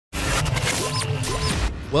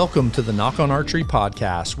Welcome to the Knock on Archery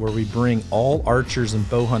podcast, where we bring all archers and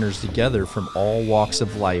bow hunters together from all walks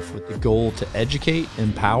of life with the goal to educate,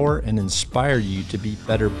 empower, and inspire you to be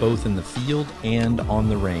better both in the field and on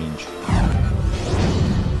the range.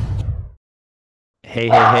 Hey,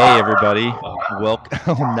 everybody. Welcome.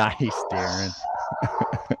 Oh, nice, Darin.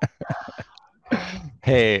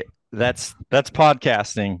 Hey, that's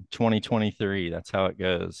podcasting 2023. That's how it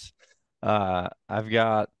goes. I've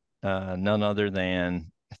got none other than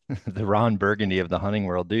the Ron Burgundy of the hunting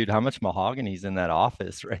world. Dude, how much mahogany's in that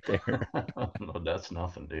office right there? No, that's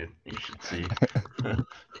nothing, dude. You should see.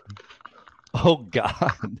 Oh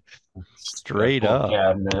God. Straight up.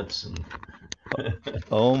 Cabinets and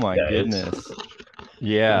oh my yeah, goodness.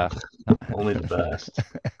 Yeah. Only the best.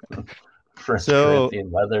 French So,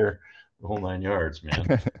 Corinthian leather, the whole 9 yards,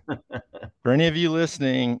 man. For any of you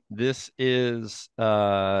listening, this is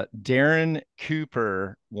Darin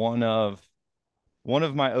Cooper, one of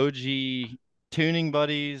my OG tuning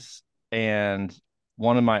buddies and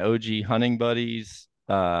one of my OG hunting buddies.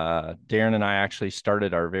 Darin and I actually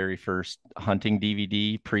started our very first hunting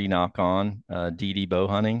DVD pre-knock on DD bow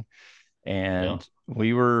hunting. And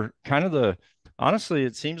we were kind of honestly,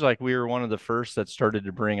 it seems like we were one of the first that started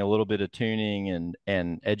to bring a little bit of tuning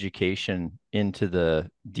and education into the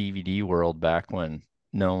DVD world back when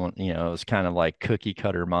no one, it was kind of like cookie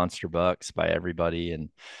cutter monster bucks by everybody.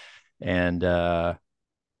 And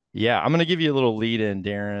yeah, I'm going to give you a little lead in,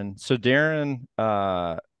 Darin. So Darin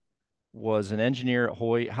was an engineer at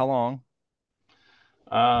HOYT. How long?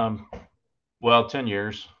 Well, 10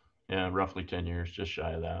 years. Yeah, roughly 10 years, just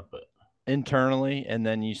shy of that. But internally, and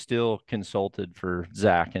then you still consulted for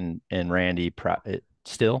Zach and Randy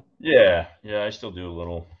still? Yeah, I still do a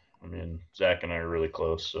little. I mean, Zach and I are really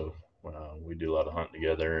close, so we do a lot of hunting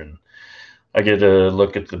together, and I get to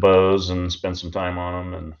look at the bows and spend some time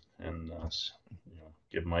on them, and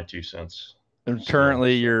give my 2 cents. And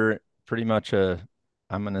currently, you're pretty much I'm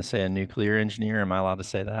going to say a nuclear engineer. Am I allowed to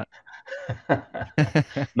say that?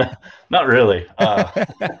 Not really.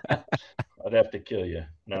 I'd have to kill you.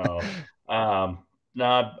 No,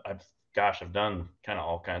 no. I've done kind of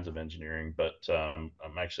all kinds of engineering, but I'm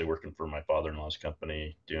actually working for my father-in-law's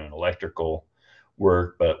company doing electrical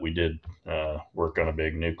work. But we did work on a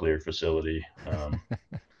big nuclear facility.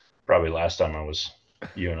 Probably last time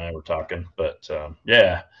you and I were talking, but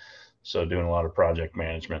yeah. So doing a lot of project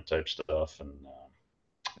management type stuff, and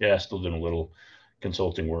yeah, still doing a little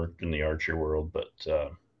consulting work in the archery world, but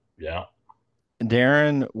yeah.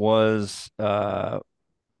 Darin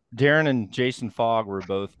and Jason Fogg were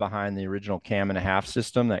both behind the original cam and a half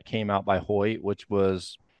system that came out by HOYT, which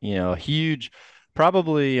was, huge.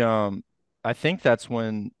 Probably, I think that's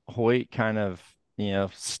when HOYT kind of,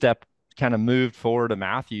 moved forward to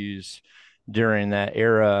Matthews during that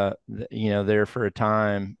era, there for a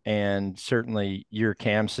time. And certainly your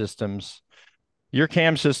cam systems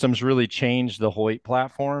really changed the HOYT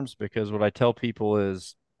platforms, because what I tell people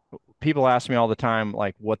is, people ask me all the time,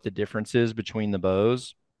 like, what the difference is between the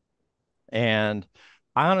bows. And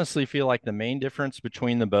I honestly feel like the main difference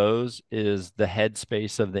between the bows is the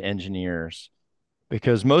headspace of the engineers,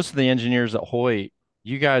 because most of the engineers at HOYT,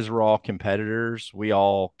 you guys were all competitors. We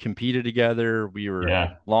all competed together. We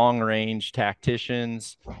were long range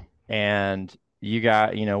tacticians, and we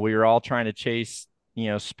were all trying to chase,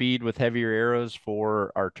 speed with heavier arrows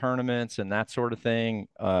for our tournaments and that sort of thing.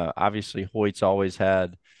 Obviously HOYT's always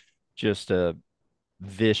had just a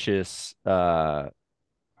vicious, target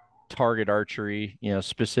archery,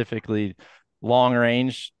 specifically long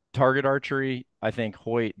range target archery. I think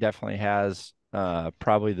HOYT definitely has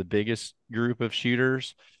probably the biggest group of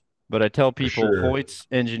shooters. But I tell people, HOYT's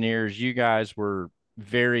engineers, you guys were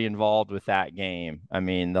very involved with that game. I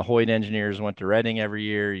mean, the HOYT engineers went to Reading every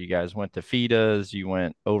year. You guys went to FIDAs. You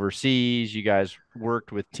went overseas. You guys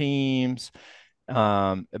worked with teams.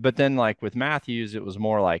 But then, like with Matthews, it was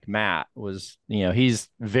more like Matt was, he's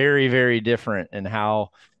very, very different in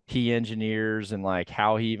how he engineers and like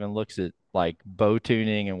how he even looks at like bow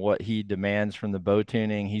tuning and what he demands from the bow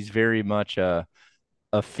tuning. He's very much a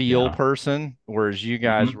feel person, whereas you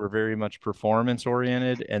guys were very much performance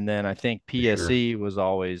oriented. And then I think PSE was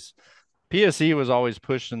always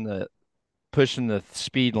pushing the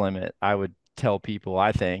speed limit. I would tell people,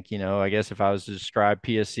 I think, I guess if I was to describe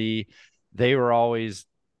PSE, they were always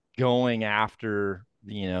going after,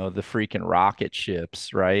 the freaking rocket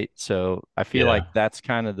ships, right? So I feel like that's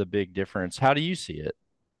kind of the big difference. How do you see it?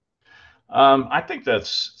 I think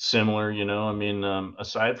that's similar. I mean,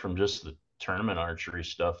 aside from just the tournament archery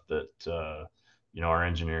stuff that our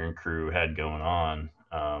engineering crew had going on,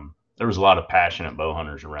 there was a lot of passionate bow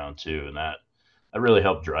hunters around too, and that really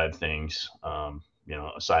helped drive things.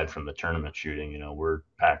 aside from the tournament shooting, we're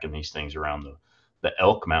packing these things around the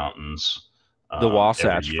Elk Mountains The every Wasatch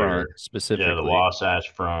Front year. Yeah, the specifically. Wasatch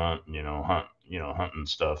Front, hunting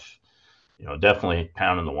stuff, definitely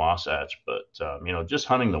pounding the Wasatch, but just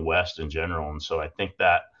hunting the West in general. And so I think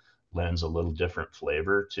that lends a little different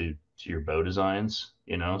flavor to your bow designs.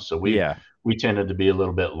 So we Yeah. we tended to be a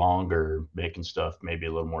little bit longer, making stuff maybe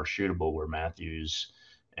a little more shootable. Where Matthews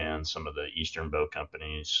and some of the Eastern bow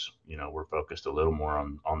companies, were focused a little more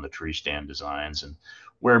on the tree stand designs, and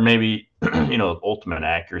where maybe ultimate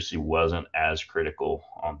accuracy wasn't as critical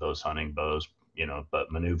on those hunting bows,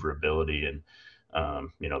 but maneuverability and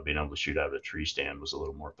being able to shoot out of a tree stand was a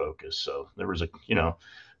little more focused. So there was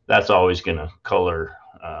that's always going to color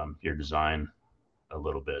your design a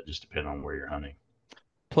little bit, just depending on where you're hunting.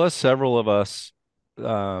 Plus, several of us,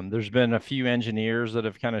 there's been a few engineers that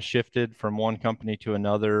have kind of shifted from one company to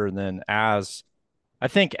another. And then I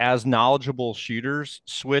think as knowledgeable shooters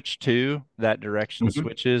switch to that direction Mm-hmm.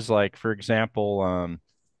 switches, like for example,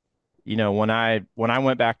 when I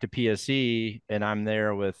went back to PSE and I'm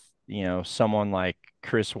there with, someone like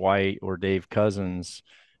Chris White or Dave Cousins,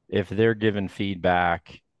 if they're giving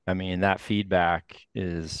feedback, I mean, that feedback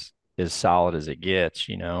is as solid as it gets,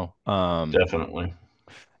 Definitely.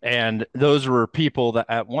 and those were people that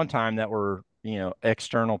at one time that were,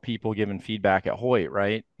 external people giving feedback at Hoyt,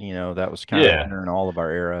 right? That was kind of Yeah. entering all of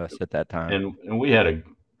our eras at that time. And we had a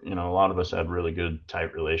lot of us had really good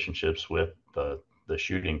tight relationships with the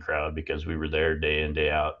shooting crowd because we were there day in day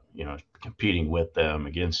out, competing with them,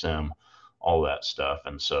 against them, all that stuff.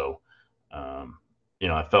 And so um,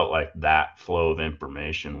 I felt like that flow of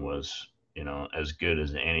information was as good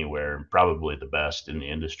as anywhere, and probably the best in the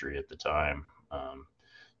industry at the time,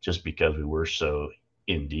 just because we were so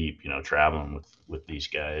in deep, traveling with these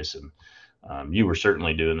guys. And you were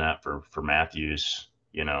certainly doing that for Matthews,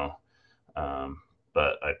 um,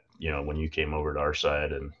 but when you came over to our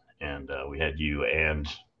side, and we had you and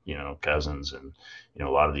Cousins, and a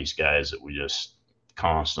lot of these guys that we just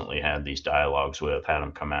constantly had these dialogues with, had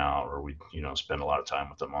them come out, or we spend a lot of time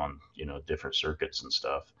with them on different circuits and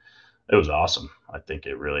stuff. It was awesome. I think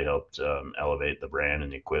it really helped elevate the brand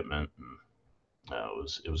and the equipment, and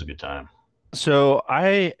it was a good time. So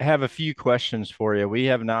I have a few questions for you. We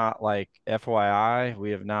have not, like, FYI,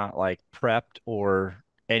 we have not like prepped or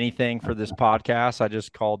anything for this podcast. I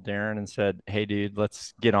just called Darin and said, "Hey dude,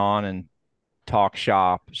 let's get on and talk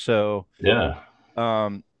shop." So, Yeah.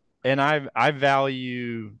 um and I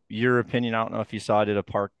value your opinion. I don't know if you saw, I did a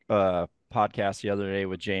podcast the other day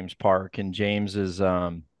with James Park, and James is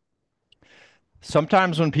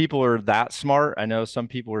sometimes when people are that smart, I know some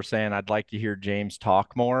people are saying I'd like to hear James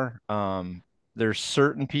talk more. There's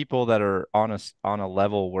certain people that are on a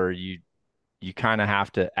level where you kind of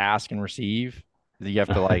have to ask and receive. You have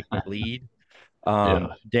to like lead. Yeah.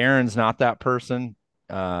 Darin's not that person.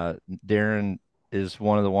 Darin is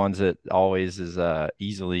one of the ones that always is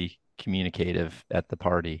easily communicative at the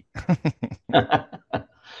party.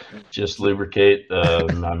 Just So, lubricate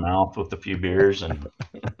my mouth with a few beers and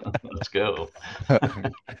let's go.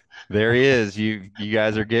 there he is. You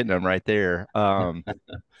guys are getting him right there.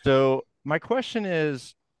 So my question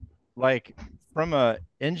is, like, from a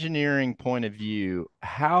engineering point of view,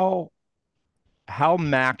 how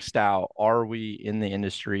maxed out are we in the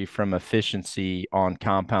industry from efficiency on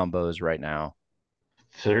compound bows right now?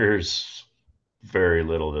 There's very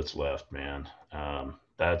little that's left, man. I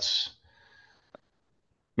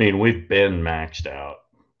mean, we've been maxed out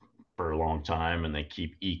for a long time, and they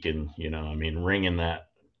keep eking, I mean, ringing that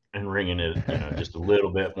and ringing it, just a little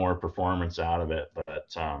bit more performance out of it.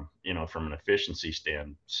 But, from an efficiency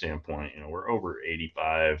standpoint, we're over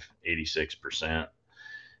 85, 86%.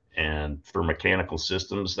 And for mechanical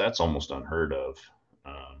systems, that's almost unheard of.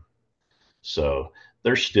 Um, So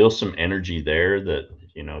there's still some energy there that,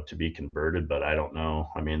 to be converted, but I don't know.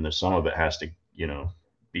 I mean, there's some of it has to,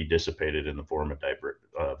 be dissipated in the form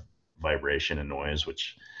of vibration and noise,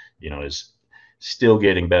 which, is still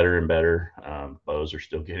getting better and better. Bows are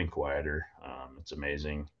still getting quieter. It's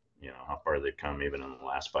amazing, how far they've come even in the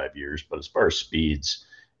last 5 years. But as far as speeds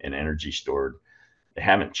and energy stored, they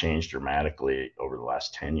haven't changed dramatically over the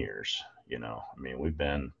last 10 years. I mean, we've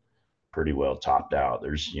been pretty well topped out.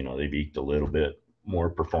 They've eked a little bit more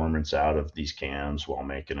performance out of these cams while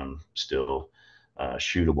making them still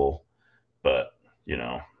shootable. But,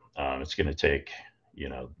 it's going to take,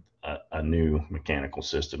 a new mechanical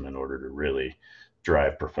system in order to really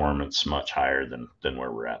drive performance much higher than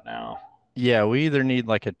where we're at now. Yeah, we either need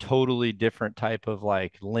like a totally different type of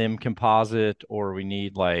like limb composite, or we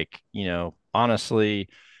need, like, honestly,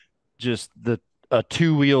 just a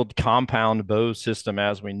two-wheeled compound bow system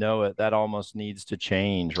as we know it, that almost needs to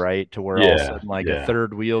change, right? To where all of a Yeah, sudden like a yeah.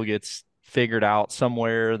 third wheel gets figured out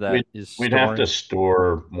somewhere that We'd is we'd have to storing.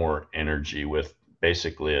 store more energy with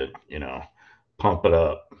basically a, pump it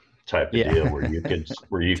up type of Yeah. deal where you could,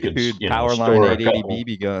 Dude, Powerline store a 880 couple.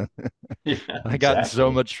 BB gun. Yeah, I got in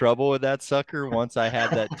so exactly. much trouble with that sucker once I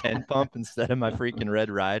had that 10 pump instead of my freaking Red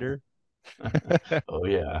Rider. Oh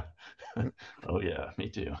yeah. Oh yeah, me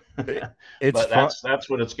too. It's But fun. that's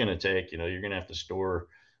what it's going to take. You're going to have to store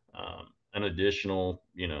an additional,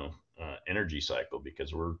 energy cycle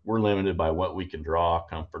because we're limited by what we can draw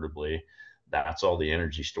comfortably. That's all the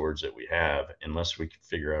energy storage that we have, unless we can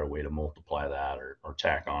figure out a way to multiply that or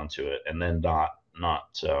tack onto it, and then not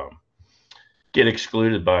get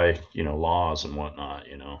excluded by laws and whatnot.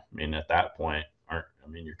 I mean, at that point, aren't I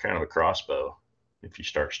mean, you're kind of a crossbow. If you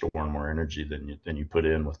start storing more energy than you put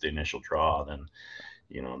in with the initial draw, then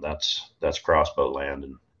that's crossbow land,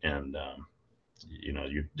 and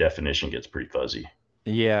your definition gets pretty fuzzy.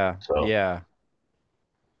 Yeah, So yeah.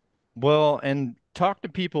 Well, and talk to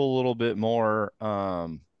people a little bit more.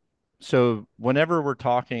 So whenever we're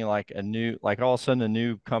talking like like all of a sudden a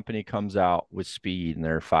new company comes out with speed and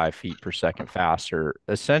they're 5 feet per second faster,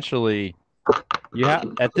 essentially you have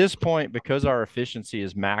at this point, because our efficiency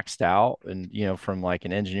is maxed out, and from like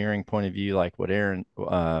an engineering point of view, like what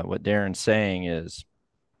Darin's saying is,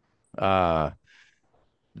 uh,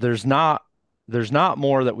 there's not there's not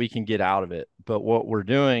more that we can get out of it. But what we're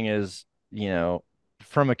doing is,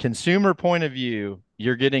 from a consumer point of view,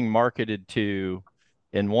 you're getting marketed to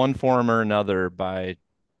in one form or another by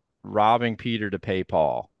robbing Peter to pay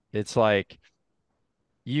Paul. It's like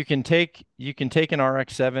you can take an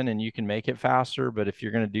RX-7 and you can make it faster, but if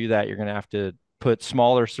you're going to do that, you're going to have to put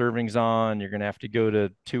smaller servings on. You're going to have to go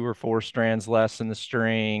to 2 or 4 strands less in the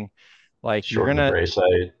string. Like you're shorten going the to brace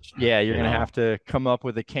height. yeah, you're You going to know, have to come up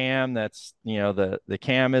with a cam that's, the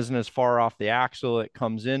cam isn't as far off the axle. It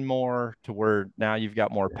comes in more to where now you've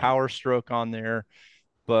got more yeah, power stroke on there.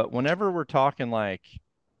 But whenever we're talking like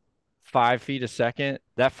 5 feet a second,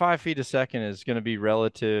 that 5 feet a second is going to be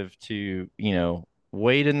relative to,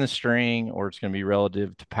 weight in the string, or it's going to be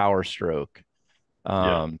relative to power stroke.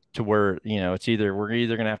 yeah, To where, we're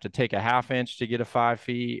either going to have to take a half inch to get a 5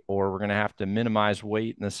 feet, or we're going to have to minimize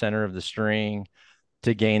weight in the center of the string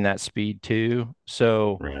to gain that speed too.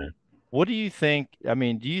 So, right. what do you think? I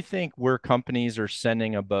mean, do you think where companies are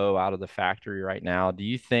sending a bow out of the factory right now, do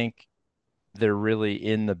you think they're really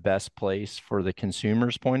in the best place for the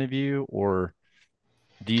consumer's point of view? Or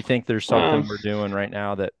do you think there's Um, something we're doing right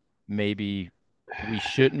now that maybe we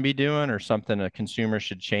shouldn't be doing, or something a consumer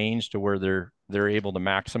should change to where they're able to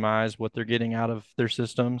maximize what they're getting out of their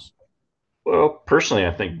systems? well, personally,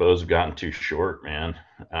 I think bows have gotten too short, man.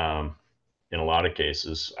 Um, in a lot of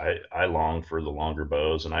cases, I long for the longer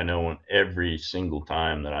bows, and I know every single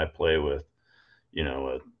time that I play with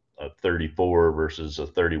a 34 versus a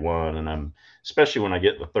 31, and I'm especially when I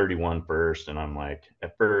get the 31 first, and I'm like,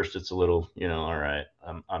 at first it's a little, all right,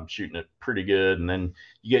 I'm shooting it pretty good, and then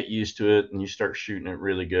you get used to it and you start shooting it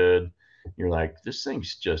really good. You're like, this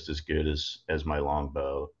thing's just as good as my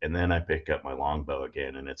longbow, and then I pick up my longbow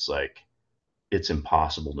again, and it's like it's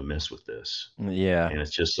impossible to miss with this, Yeah. and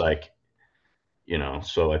it's just like,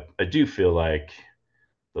 so I do feel like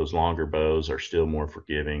those longer bows are still more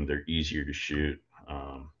forgiving. They're easier to shoot.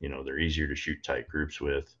 They're easier to shoot tight groups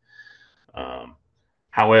with. Um,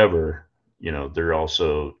 However, they're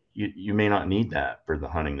also you may not need that for the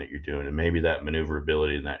hunting that you're doing, and maybe that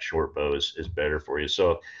maneuverability in that short bow is better for you.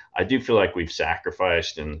 So I do feel like we've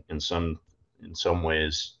sacrificed in some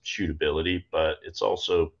ways shootability, but it's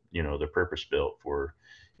also they're purpose built for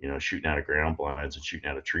shooting out of ground blinds and shooting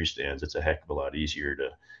out of tree stands. It's a heck of a lot easier to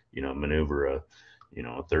maneuver a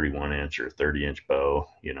 31 inch or 30-inch bow.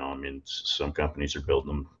 I mean, some companies are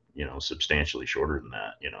building them substantially shorter than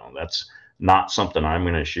that. That's not something I'm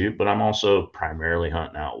going to shoot, but I'm also primarily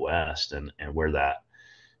hunting out west, and where that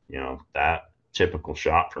typical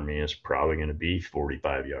shot for me is probably going to be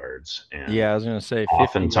 45 yards, and Yeah, I was gonna say 50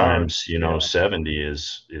 oftentimes yards. Yeah. 70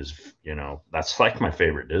 is that's like my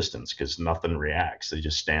favorite distance because nothing reacts. They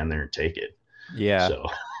just stand there and take it. Yeah. So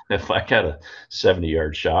if I got a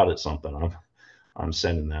 70-yard shot at something, I'm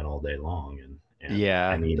sending that all day long, and I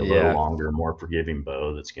Yeah. need a little Yeah. longer, more forgiving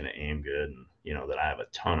bow that's going to aim good, and that I have a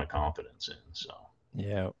ton of confidence in. So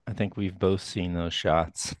Yeah. I think we've both seen those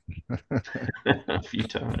shots a few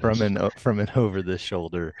from times. an over the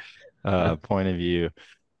shoulder point of view.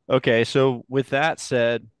 Okay, so with that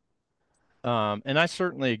said, and I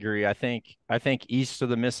certainly agree. I think east of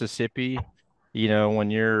the Mississippi,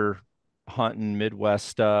 when you're hunting Midwest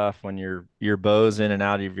stuff, when your bow's in and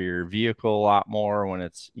out of your vehicle a lot more, when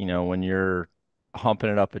it's, when you're humping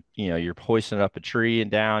it up, you're hoisting it up a tree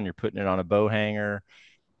and down, you're putting it on a bow hanger,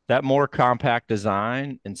 that more compact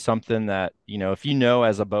design and something that, if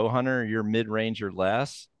as a bow hunter, you're mid-range or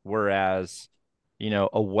less, whereas,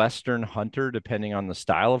 a Western hunter, depending on the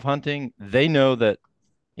style of hunting, they know that,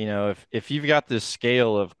 if you've got this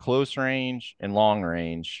scale of close range and long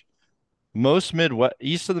range, most Midwest,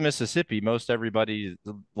 east of the Mississippi, most everybody,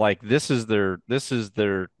 like, this is their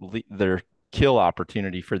kill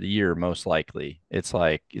opportunity for the year. Most likely, it's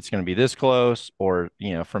like it's going to be this close, or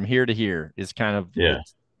from here to here is kind of Yeah.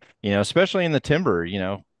 it's, especially in the timber,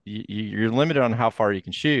 you're limited on how far you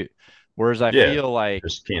can shoot. Whereas I Yeah. feel like,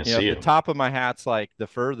 Just can't if see the them. top of my hat's like the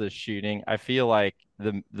furthest shooting, I feel like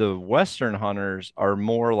the Western hunters are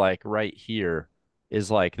more like right here is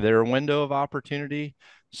like their window of opportunity.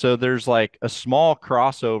 So there's like a small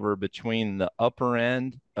crossover between the upper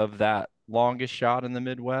end of that longest shot in the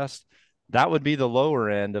Midwest. That would be the lower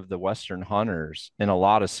end of the Western hunters in a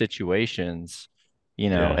lot of situations,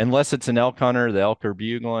 Yeah. unless it's an elk hunter, the elk are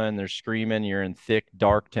bugling, they're screaming, you're in thick,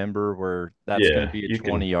 dark timber where that's going to Yeah. be a You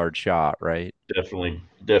can 20-yard shot, right?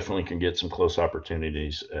 definitely can get some close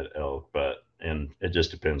opportunities at elk, and it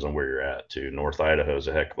just depends on where you're at too. North Idaho is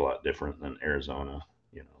a heck of a lot different than Arizona,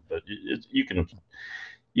 but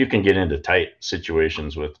you can get into tight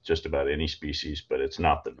situations with just about any species, but it's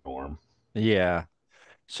not the norm. Yeah.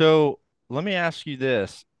 So let me ask you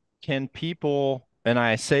this. Can people, and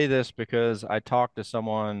I say this because I talked to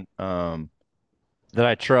someone that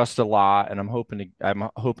I trust a lot, and I'm hoping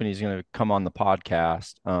he's going to come on the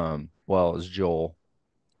podcast. Well, it's Joel.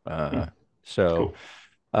 Hmm, Uh, so, cool.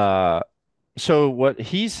 uh, so what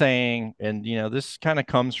he's saying, and this kind of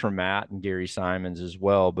comes from Matt and Gary Simons as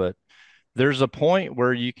well, but there's a point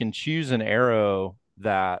where you can choose an arrow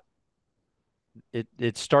that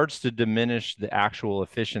it starts to diminish the actual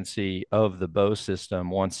efficiency of the bow system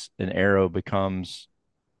once an arrow becomes,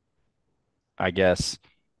 I guess,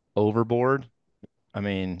 overboard. I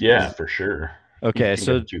mean, Yeah, is for sure. You okay. can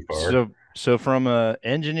go So too far. so from a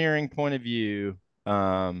engineering point of view,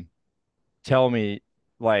 um, tell me,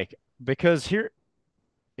 like, because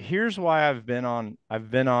here's why I've been on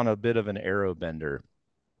a bit of an arrow bender.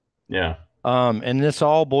 Yeah. And this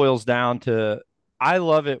all boils down to, I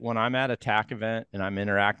love it when I'm at a TAC event and I'm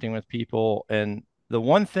interacting with people. And the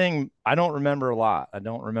one thing I don't remember a lot, I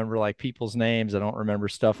don't remember like people's names, I don't remember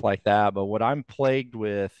stuff like that. But what I'm plagued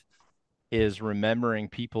with is remembering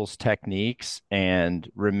people's techniques and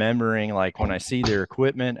remembering, like, when I see their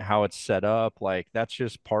equipment, how it's set up. Like, that's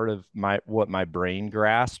just part of what my brain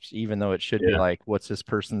grasps, even though it should be Yeah. like, what's this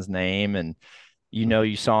person's name? And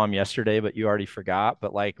you saw him yesterday, but you already forgot.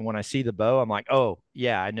 But like when I see the bow, I'm like, oh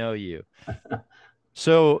yeah, I know you.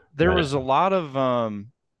 So there Right. was a lot of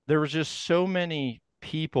there was just so many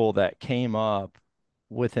people that came up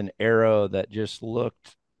with an arrow that just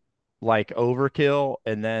looked like overkill.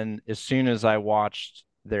 And then as soon as I watched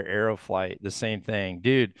their arrow flight, the same thing.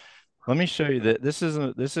 Dude, let me show you that this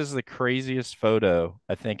is the craziest photo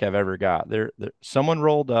I think I've ever got. There someone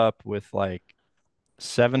rolled up with like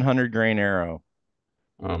 700 grain arrow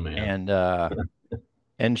Oh man.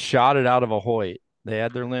 and shot it out of a Hoyt. They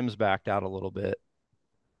had their limbs backed out a little bit.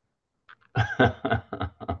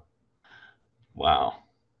 Wow.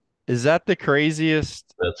 Is that the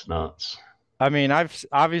craziest? That's nuts. I mean,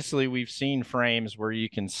 we've seen frames where you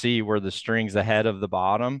can see where the string's ahead of the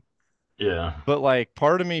bottom, Yeah. but like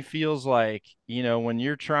part of me feels like, when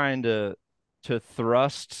you're trying to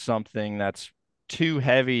thrust something that's too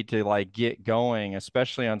heavy to like get going,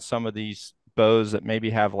 especially on some of these bows that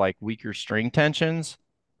maybe have like weaker string tensions.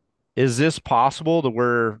 Is this possible to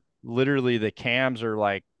where literally the cams are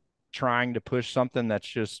like trying to push something that's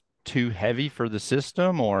just too heavy for the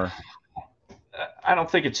system, or I don't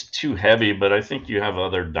think it's too heavy, but I think you have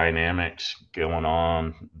other dynamics going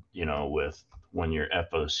on, with when your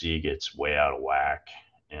FOC gets way out of whack.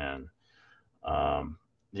 And, um,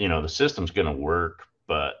 the system's going to work,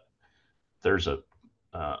 but there's a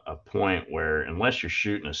point where, unless you're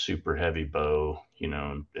shooting a super heavy bow,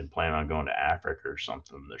 and plan on going to Africa or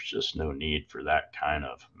something, there's just no need for that kind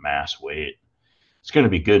of mass weight. It's going to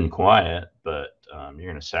be good and quiet, but you're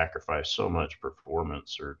going to sacrifice so much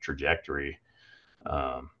performance or trajectory.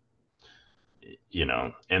 Um,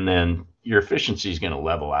 and then your efficiency is going to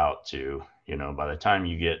level out too. By the time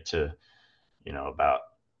you get to, about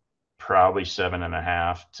probably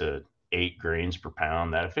 7.5 to 8 grains per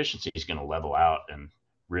pound, that efficiency is going to level out and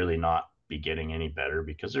really not be getting any better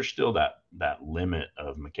because there's still that limit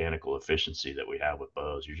of mechanical efficiency that we have with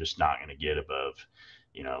bows. You're just not going to get above,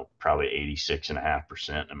 probably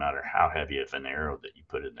 86.5%, no matter how heavy of an arrow that you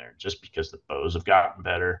put in there. Just because the bows have gotten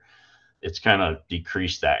better, it's kind of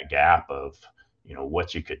decreased that gap of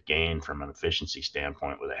what you could gain from an efficiency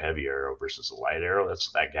standpoint with a heavy arrow versus a light arrow.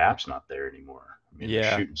 That gap's not there anymore. I mean, they're Yeah.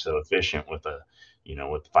 shooting so efficient with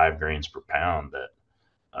with 5 grains per pound that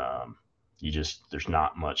there's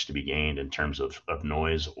not much to be gained in terms of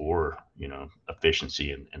noise or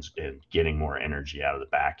efficiency and getting more energy out of the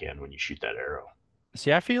back end when you shoot that arrow.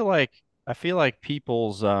 See, I feel like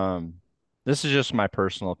people's this is just my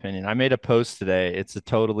personal opinion. I made a post today. It's a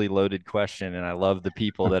totally loaded question, and I love the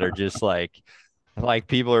people that are just like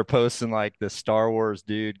people are posting like the Star Wars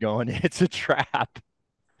dude going, it's a trap.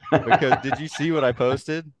 Because did you see what I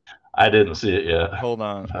posted? I didn't see it yet. Hold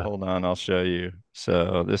on, I'll show you.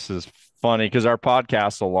 So this is funny because our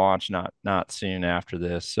podcast will launch not soon after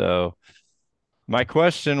this. So my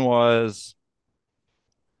question was,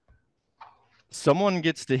 someone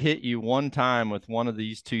gets to hit you one time with one of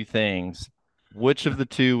these two things. Which of the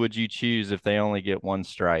two would you choose if they only get one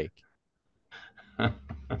strike?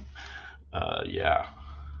 Yeah,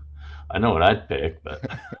 I know what I'd pick, but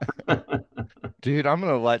Dude, I'm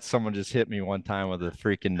gonna let someone just hit me one time with a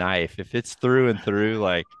freaking knife. If it's through and through,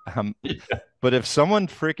 yeah, but if someone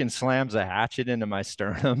freaking slams a hatchet into my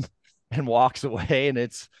sternum and walks away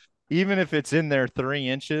and even if it's in there 3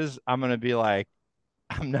 inches, I'm gonna be like,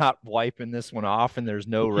 I'm not wiping this one off and there's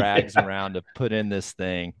no rags yeah, around to put in this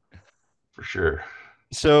thing. for sure.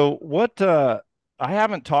 So I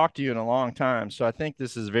haven't talked to you in a long time, so I think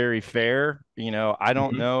this is very fair. I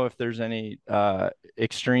don't Mm-hmm. know if there's any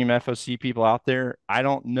extreme FOC people out there. I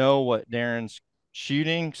don't know what Darin's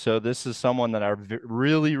shooting, so this is someone that I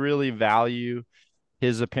really, really value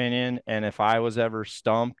his opinion. And if I was ever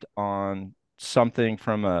stumped on something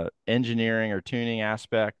from a engineering or tuning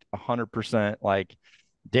aspect, 100%, like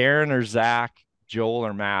Darin or Zach, Joel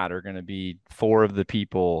or Matt are going to be four of the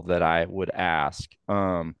people that I would ask.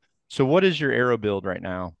 So what is your arrow build right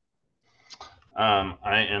now?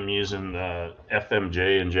 I am using the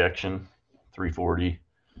FMJ injection 340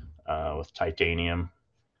 with titanium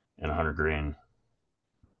and 100 grain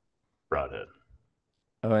broadhead.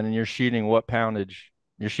 Oh, and you're shooting what poundage?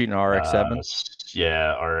 You're shooting RX-7?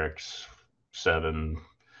 Yeah, RX-7,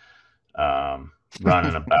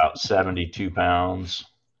 running about 72 pounds.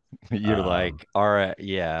 You're Um, like, all right,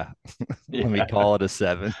 yeah, let me yeah. call it a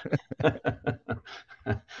 7.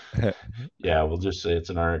 Yeah, we'll just say it's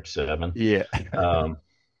an RX-7. Yeah, Um,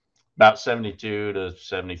 about 72 to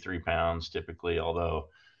 73 pounds typically, although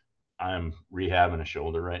I'm rehabbing a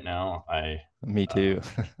shoulder right now. I me too.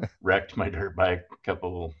 um, wrecked my dirt bike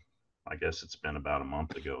I guess it's been about a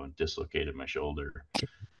month ago, and dislocated my shoulder.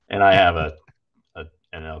 And I have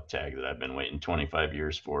an elk tag that I've been waiting 25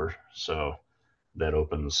 years for. So that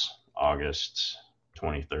opens August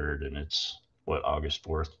 23rd, and it's August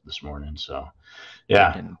 4th this morning. So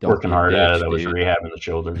yeah, Freaking don't working be a hard at it. bitch, I was dude. rehabbing the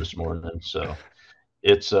shoulder this morning, so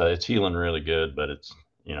it's healing really good, but it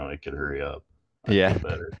could hurry up. I'd Yeah. feel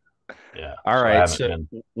better. Yeah. All So I right. haven't So been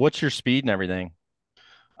what's your speed and everything?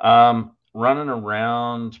 running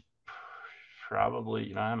around.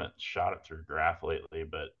 Probably, I haven't shot it through graph lately,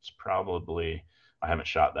 but it's probably, I haven't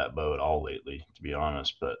shot that bow at all lately, to be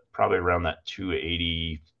honest, but probably around that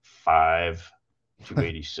 285,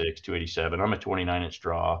 286, 287. I'm a 29-inch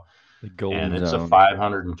draw, The and golden it's a zone.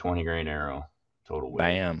 520 grain arrow total weight.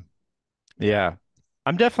 Bam. Yeah. Yeah.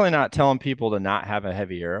 I'm definitely not telling people to not have a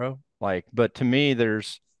heavy arrow. But to me,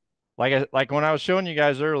 there's like when I was showing you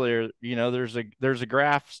guys earlier, there's a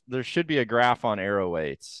graph, there should be a graph on arrow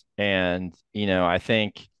weights. And, I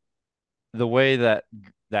think the way that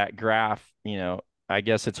graph, I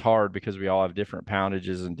guess it's hard because we all have different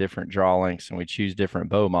poundages and different draw lengths and we choose different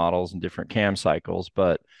bow models and different cam cycles.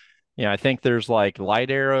 But, I think there's like light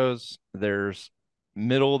arrows, there's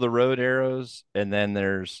middle of the road arrows, and then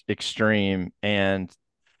there's extreme. And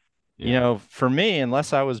Yeah. for me,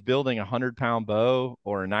 unless I was building a 100-pound bow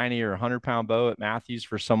or a 90 or 100-pound bow at Matthews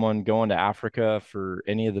for someone going to Africa for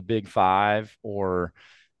any of the big five, or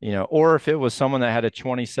if it was someone that had a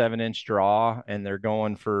 27-inch draw and they're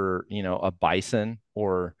going for, a bison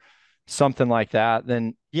or something like that,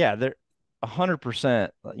 then yeah, they're 100%.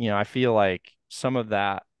 I feel like some of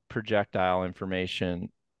that projectile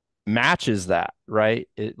information matches that, right?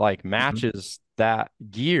 It like Hmm. matches that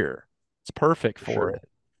gear. It's perfect For for sure. it.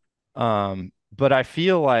 But I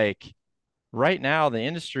feel like right now the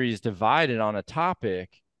industry is divided on a topic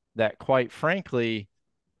that, quite frankly,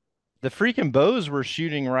 the freaking bows we're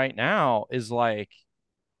shooting right now is like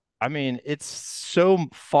I mean, it's so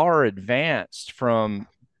far advanced from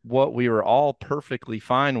what we were all perfectly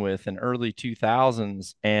fine with in early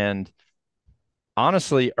 2000s. And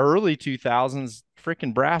honestly, early 2000s,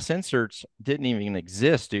 freaking brass inserts didn't even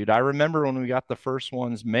exist, dude. I remember when we got the first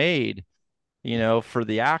ones made, for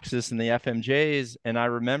the Axis and the FMJs. And I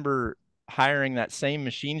remember hiring that same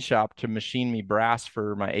machine shop to machine me brass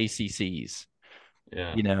for my ACCs,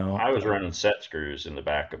 Yeah. you know. I was running set screws in the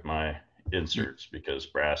back of my inserts because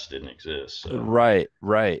brass didn't exist. So Right,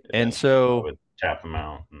 right. yeah, And I so, would tap them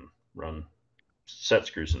out and run set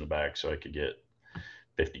screws in the back so I could get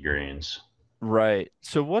 50 grains. right.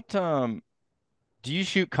 So what do you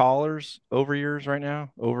shoot collars over yours right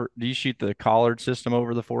now? Do you shoot the collared system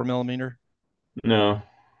over the 4 millimeter? No,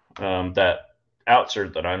 that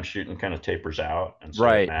outsert that I'm shooting kind of tapers out, and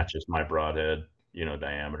so it Right. matches my broadhead,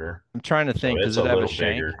 diameter. I'm trying to So think, does it's a it have a little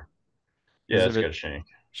shank? bigger. Does Yeah, it it's have a got a shank.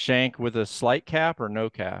 shank with a slight cap or no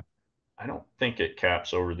cap? I don't think it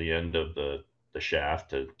caps over the end of the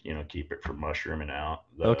shaft to keep it from mushrooming out.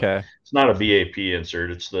 The Okay. It's not a VAP insert.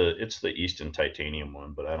 It's the Easton titanium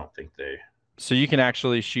one, but I don't think they. So you can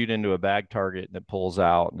actually shoot into a bag target and it pulls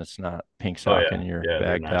out and it's not pink Oh sock in yeah, your yeah,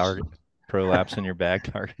 they're bag nice. target, prolapse in your bag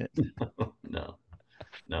target. No,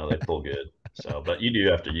 no, they pull good. So, but you do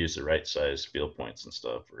have to use the right size field points and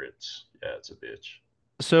stuff, or it's a bitch.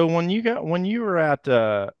 So when you were at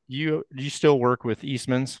you still work with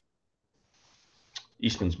Eastman's?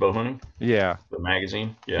 Eastman's Bowhunting, Yeah. the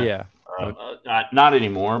magazine. Yeah, Yeah. Okay. not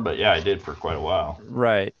anymore, but yeah, I did for quite a while.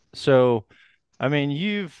 Right. So I mean,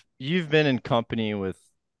 you've been in company with,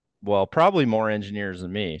 well, probably more engineers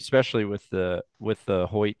than me, especially with the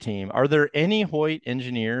Hoyt team. Are there any Hoyt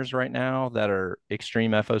engineers right now that are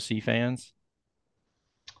extreme FOC fans?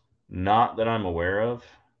 Not that I'm aware of.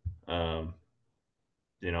 Um,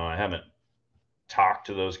 I haven't talked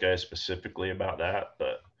to those guys specifically about that,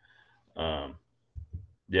 but um,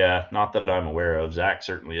 yeah, not that I'm aware of. Zach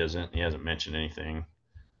certainly isn't. He hasn't mentioned anything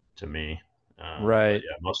to me. But Right.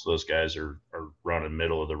 yeah, most of those guys are running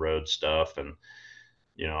middle of the road stuff, and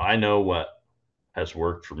I know what has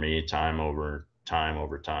worked for me time over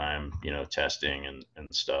time. Testing and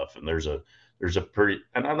stuff. And there's a pretty,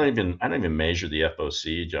 and I don't even measure the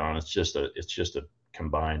FOC, John. It's just a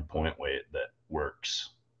combined point weight that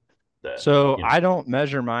works. That So you know, I don't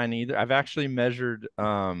measure mine either. I've actually measured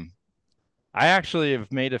I actually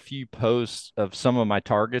have made a few posts of some of my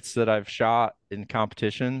targets that I've shot in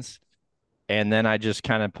competitions. And then I just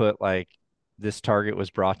kind of put like this target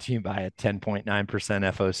was brought to you by a 10.9%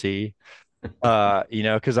 FOC.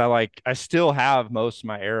 Because I still have most of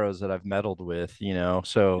my arrows that I've meddled with,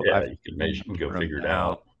 so yeah, I've you can measure, cleaned you can go them figure it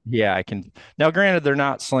out. out. Yeah, I can. Now, granted, they're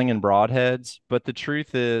not slinging broadheads, but the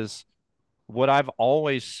truth is, what I've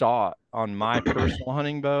always sought on my personal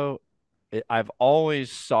hunting bow, I've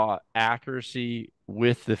always sought accuracy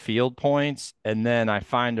with the field points, and then I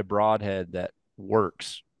find a broadhead that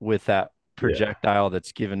works with that Yeah, projectile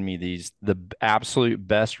that's given me the absolute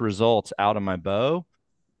best results out of my bow.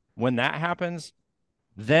 When that happens,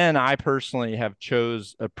 then I personally have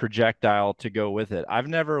chose a projectile to go with it. I've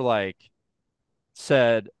never like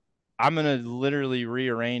said I'm going to literally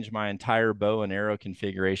rearrange my entire bow and arrow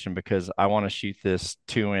configuration because I want to shoot this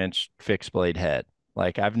 2-inch fixed blade head.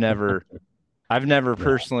 Like I've never no,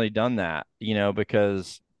 personally done that,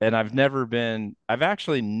 because and I've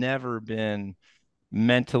actually never been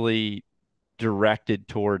mentally directed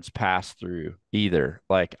towards pass through either.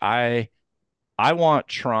 Like I want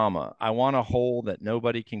trauma. I want a hole that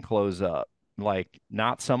nobody can close up. Like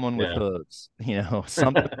not someone with yeah, hooves,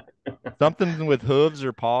 something with hooves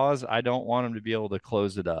or paws. I don't want them to be able to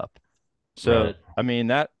close it up. So, right, I mean,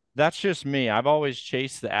 that's just me. I've always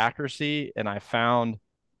chased the accuracy and I found,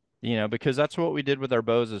 because that's what we did with our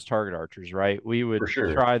bows as target archers, right? We for would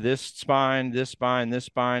sure. try this spine, this spine, this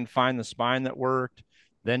spine, find the spine that worked,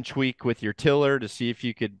 then tweak with your tiller to see if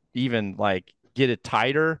you could even like get it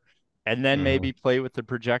tighter, and then Hmm. maybe play with the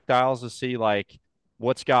projectiles to see like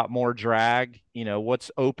what's got more drag,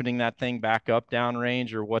 what's opening that thing back up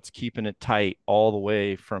downrange or what's keeping it tight all the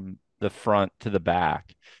way from the front to the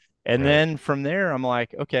back. And Right. then from there, I'm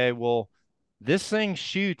like, okay, well, this thing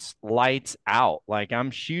shoots lights out. Like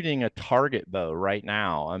I'm shooting a target bow right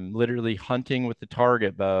now. I'm literally hunting with the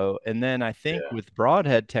target bow. And then I think Yeah. with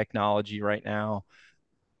broadhead technology right now,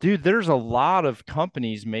 dude, there's a lot of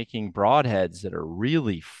companies making broadheads that are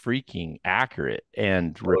really freaking accurate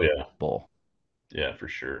and Oh yeah. reliable. Yeah, for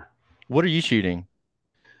sure. What are you shooting?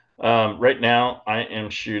 Right now, I am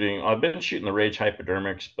shooting. I've been shooting the Rage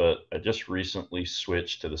Hypodermics, but I just recently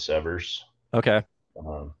switched to the Severs. Okay.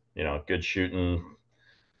 Good shooting,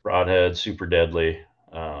 broadhead, super deadly.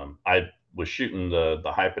 I with shooting the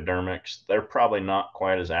hypodermics, they're probably not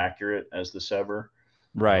quite as accurate as the Sever,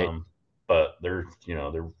 Right. but they're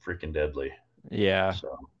they're freaking deadly. Yeah.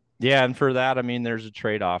 So Yeah, and for that, I mean, there's a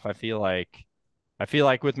trade-off. I feel like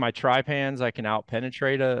with my tripans, I can out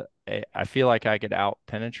penetrate I feel like I could out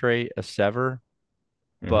penetrate a Sever,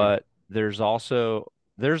 hmm but there's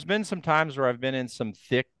been some times where I've been in some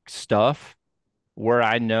thick stuff where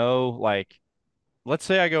I know, like, let's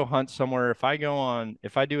say I go hunt somewhere. If I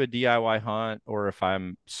do a DIY hunt, or if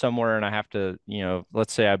I'm somewhere and I have to,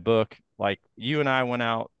 let's say I book, like you and I went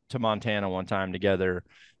out to Montana one time together.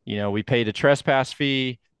 We paid a trespass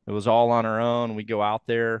fee. It was all on our own. We go out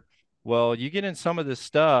there. Well, you get in some of this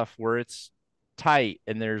stuff where it's tight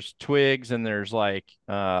and there's twigs and there's like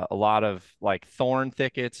a lot of like thorn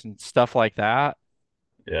thickets and stuff like that.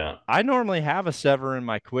 yeah, I normally have a sever in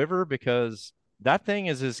my quiver because that thing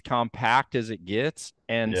is as compact as it gets.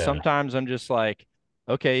 And yeah, sometimes I'm just like,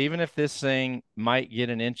 okay, even if this thing might get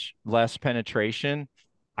an inch less penetration,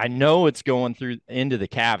 I know it's going through into the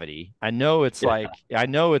cavity. yeah, I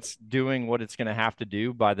know it's doing what it's going to have to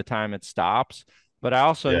do by the time it stops. But I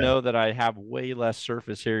also yeah, know that I have way less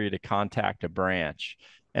surface area to contact a branch.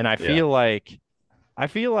 And yeah, I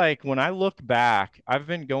feel like when I look back, I've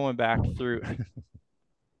been going back through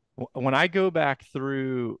when I go back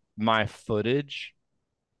through my footage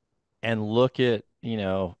and look at,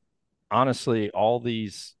 honestly, all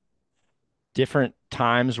these different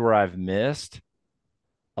times where I've missed,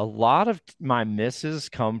 a lot of my misses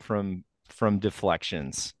come from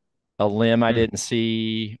deflections. A limb I Hmm. didn't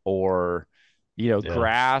see, or Yeah,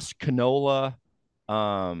 grass, canola.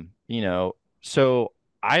 Um, you know, so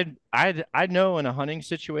I know in a hunting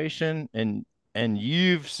situation, and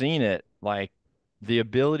you've seen it, like the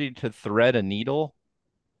ability to thread a needle,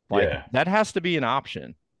 like yeah, that has to be an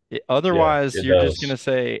option. yeah. Otherwise, It you're just does. gonna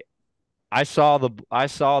say, I saw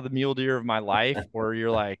the mule deer of my life, or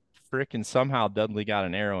you're like, freaking somehow Dudley got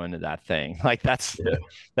an arrow into that thing. Like Yeah,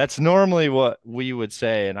 that's normally what we would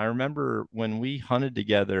say. And I remember when we hunted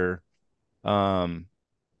together, um,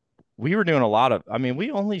 we were doing a lot of, I mean,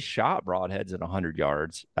 we only shot broadheads at 100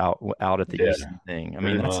 yards out at the yeah, eastern thing. I mean,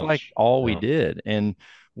 pretty that's like much. all we Yeah, did. And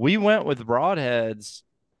we went with broadheads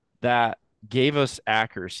that gave us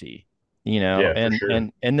accuracy, yeah, for and sure.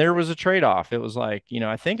 and there was a trade-off. It was like,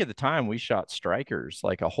 I think at the time we shot strikers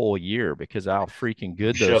like a whole year because of how freaking We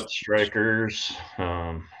good those shot strikers,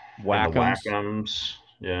 and the whackums, whackums.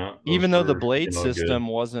 Yeah, even those though the were blade good. system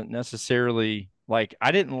wasn't necessarily like,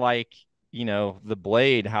 I didn't like, the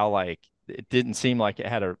blade, how like it didn't seem like it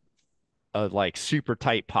had a like super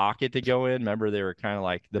tight pocket to go in. Remember, they were kind of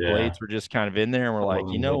like the Yeah, blades were just kind of in there, and we're some of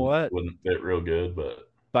like, you them know what? wouldn't fit real good, but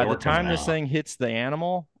By they the weren't coming time this out. thing hits the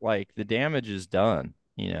animal, like the damage is done.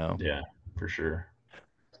 Yeah, for sure.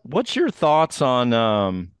 What's your thoughts on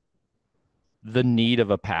the need of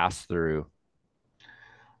a pass through?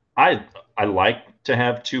 I I like to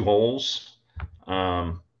have two holes,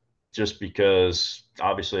 um, just because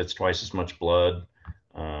obviously it's twice as much blood,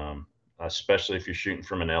 um, especially if you're shooting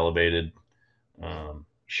from an elevated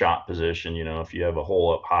shot position. If you have a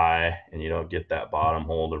hole up high and you don't get that bottom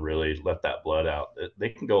hole to really let that blood out, they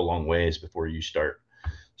can go a long ways before you start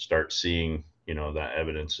seeing that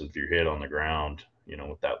evidence of your hit on the ground.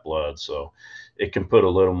 With that blood, so it can put a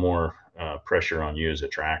little more pressure on you as a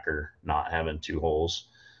tracker not having two holes.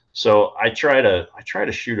 So I try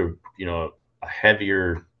to shoot a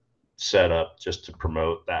heavier setup just to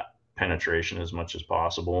promote that penetration as much as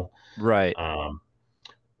possible. Right. Um,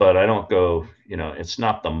 but I don't go, it's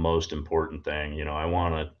not the most important thing. I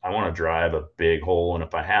want to drive a big hole, and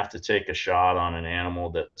if I have to take a shot on an animal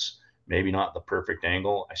that's maybe not the perfect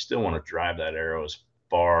angle, I still want to drive that arrow as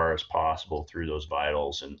far as possible through those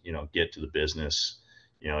vitals and get to the business.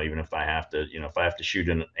 Even if I have to shoot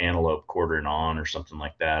an antelope quartering on or something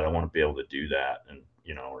like that, I want to be able to do that. And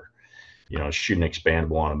or shoot an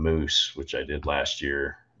expandable on a moose, which I did last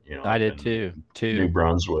year. I Up did in too. New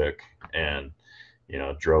Brunswick, and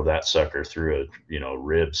drove that sucker through a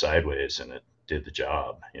rib sideways, and it did the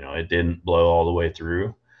job. It didn't blow all the way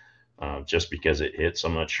through, just because it hit so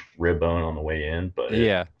much rib bone on the way in, but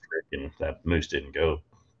Yeah. that moose didn't go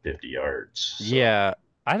 50 yards. So Yeah.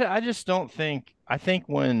 I just don't think, I think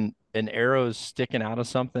when an arrow is sticking out of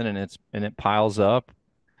something and it piles up,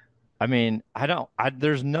 I mean,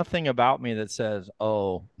 there's nothing about me that says,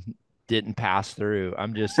 "Oh, didn't pass through."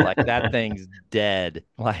 I'm just like, that thing's dead.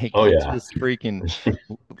 Like oh it yeah. just freaking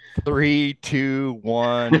 3, 2,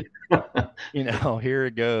 1, here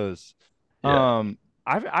it goes. Yeah,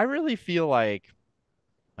 I really feel like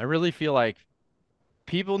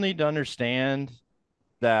people need to understand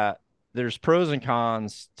that there's pros and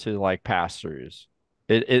cons to like pass throughs.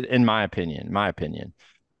 In my opinion,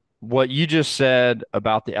 what you just said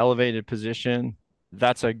about the elevated position,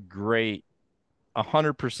 that's a great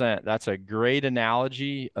 100%. That's a great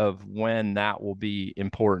analogy of when that will be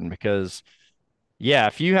important because, yeah,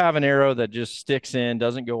 if you have an arrow that just sticks in,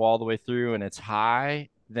 doesn't go all the way through, and it's high,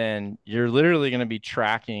 then you're literally going to be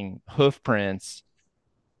tracking hoof prints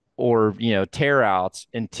or tear outs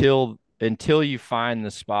until you find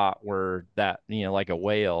the spot where that like a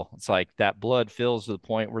whale, it's like that blood fills to the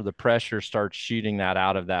point where the pressure starts shooting that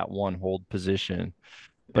out of that one hold position.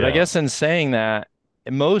 But I Yeah, guess in saying that,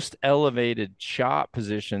 most elevated shot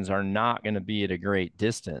positions are not going to be at a great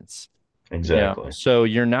distance. exactly. So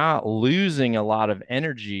you're not losing a lot of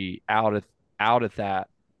energy out at that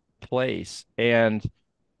place. And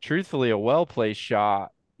truthfully, a well placed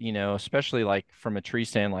shot, especially like from a tree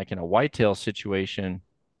stand, like in a whitetail situation,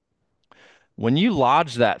 when you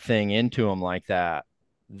lodge that thing into them like that,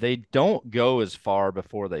 they don't go as far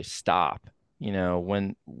before they stop.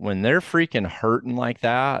 When they're freaking hurting like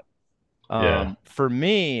that, Yeah. for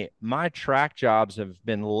me, my track jobs have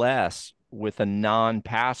been less with a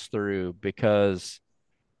non-pass through because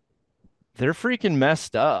they're freaking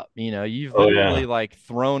messed up. You've Oh literally yeah. like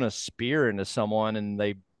thrown a spear into someone and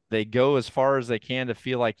they go as far as they can to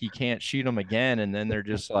feel like you can't shoot them again, and then they're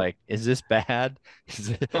just like, "Is this bad? Is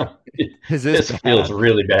it, is this This feels bad?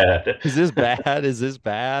 really bad. Is this bad? Is this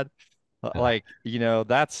bad?" Like,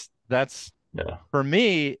 that's Yeah. for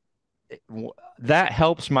me, that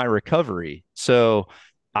helps my recovery. So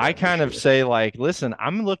I Yeah, for kind of sure. say, like, listen,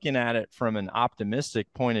 I'm looking at it from an optimistic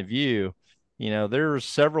point of view. There's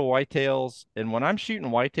several whitetails, and when I'm shooting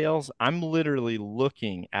whitetails, I'm literally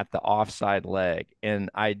looking at the offside leg. And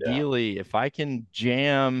Yeah. ideally,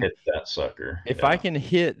 Hit that sucker. if I Yeah. can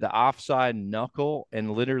hit the offside knuckle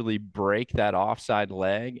and literally break that offside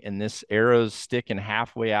leg, and this arrow's sticking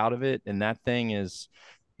halfway out of it, and that thing is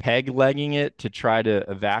peg legging it to try to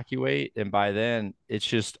evacuate, and by then it's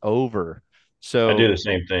just over. I do So the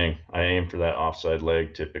same thing. I aim for that offside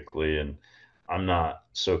leg typically, and I'm not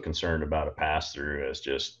so concerned about a pass through as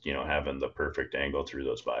just, having the perfect angle through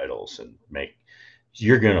those vitals and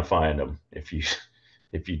you're going to find them if you,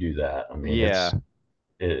 if you do that. I mean, yeah.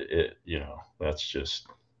 that's just,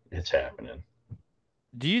 it's happening.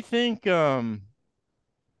 Do you think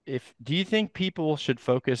if do you think people should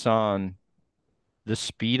focus on the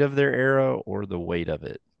speed of their arrow or the weight of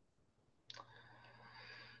it?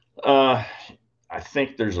 Uh, I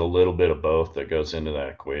think there's a little bit of both that goes into that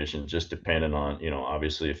equation, just depending on,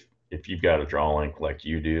 obviously if you've got a draw length like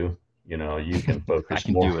you do, you can I focus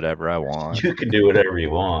can do more. whatever I want. You can do whatever you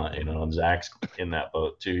want, and Zach's in that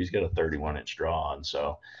boat too. He's got a 31-inch draw. And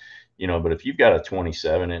so, but if you've got a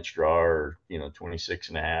 27-inch draw or, 26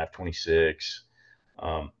 and a half, 26,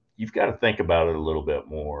 you've got to think about it a little bit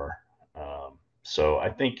more. So I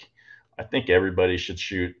think everybody should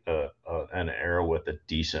shoot an arrow with a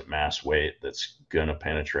decent mass weight that's going to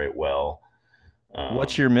penetrate well.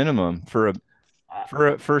 What's Um, your minimum I,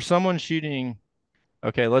 for someone shooting?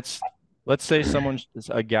 Okay, let's say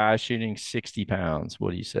a guy shooting 60 pounds.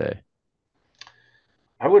 What do you say?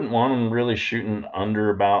 I wouldn't want him really shooting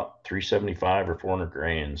under about 375 or 400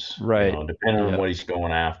 grains, Right. depending on Yeah. what he's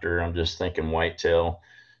going after. I'm just thinking whitetail,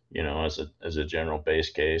 as a general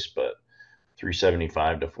base case, but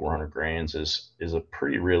 375 to 400 grains is a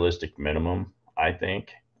pretty realistic minimum, I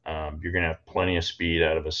think. You're going to have plenty of speed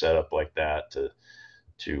out of a setup like that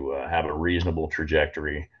to have a reasonable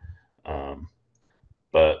trajectory. Um,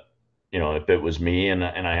 but if it was me and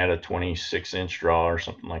I had a 26-inch draw or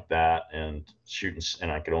something like that, and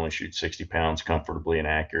I could only shoot 60 pounds comfortably and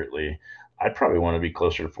accurately, I'd probably want to be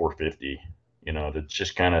closer to 450. To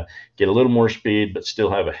just kind of get a little more speed, but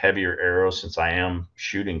still have a heavier arrow since I am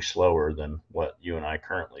shooting slower than what you and I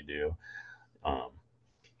currently do. Um,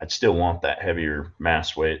 I'd still want that heavier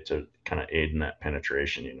mass weight to kind of aid in that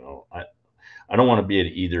penetration. I don't want to be at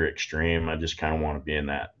either extreme. I just kind of want to be in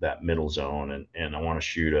that middle zone, and I want to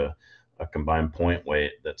shoot a combined point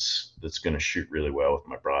weight that's going to shoot really well with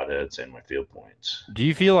my broadheads and my field points. Do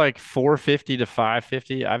you feel like 450 to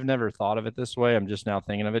 550? I've never thought of it this way. I'm just now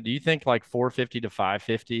thinking of it. Do you think like 450 to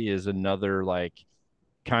 550 is another like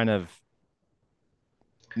kind of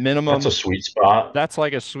That's a minimum? sweet spot. That's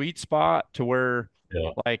like a sweet spot to where,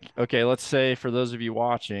 Yeah. like, okay, let's say for those of you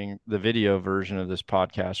watching the video version of this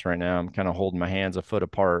podcast right now, I'm kind of holding my hands a foot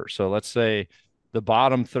apart. So let's say the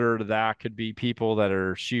bottom third of that could be people that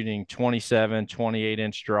are shooting 27,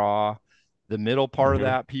 28-inch draw. The middle part of Hmm.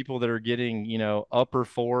 that, people that are getting, upper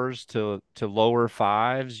fours to lower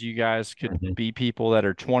fives. You guys could Hmm. be people that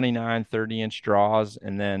are 29, 30-inch draws.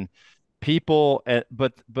 And then people,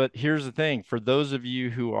 but here's the thing: for those of you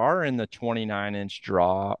who are in the 29-inch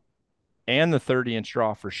draw and the 30-inch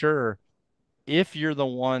draw for sure, if you're the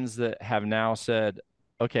ones that have now said,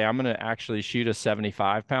 okay, I'm going to actually shoot a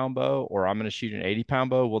 75-pound bow or I'm going to shoot an 80-pound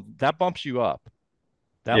bow, well, that bumps you up.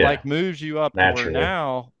 That Yeah, like moves you up to where naturally.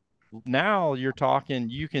 now you're talking,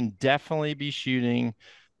 you can definitely be shooting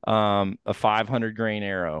a 500 grain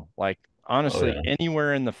arrow. Like Oh honestly, yeah.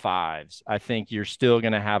 anywhere in the fives, I think you're still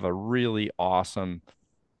going to have a really awesome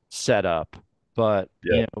setup. But,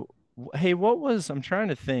 Yep. hey, I'm trying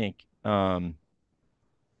to think.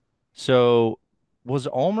 So was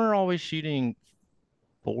Ulmer always shooting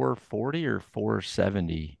 440 or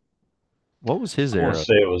 470? What was his I want to arrow?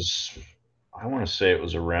 say it was. I want to say it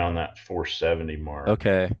was around that 470 mark.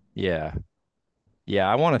 Okay. Yeah. Yeah,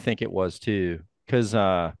 I want to think it was too. Cause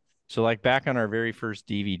so like back on our very first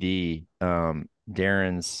DVD,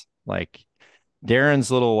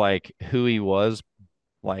 Darin's little like who he was,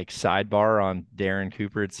 like sidebar on Darin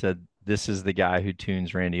Cooper, it said, "This is the guy who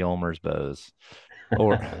tunes Randy Ulmer's bows."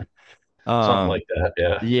 Or Something um like that.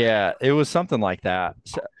 Yeah. yeah, it was something like that.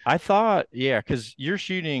 So I thought, yeah, because you're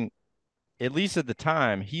shooting, at least at the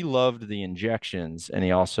time, he loved the injections and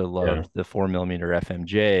he also Yeah. loved the 4 millimeter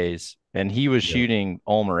FMJs, and he was Yeah. shooting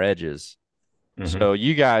Ulmer edges. Hmm. So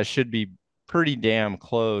you guys should be pretty damn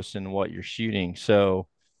close in what you're shooting. So,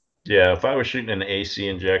 Yeah. If I was shooting an AC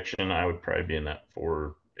injection, I would probably be in that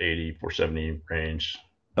 480, 470 range,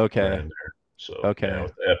 right okay. in there. So yeah, Okay.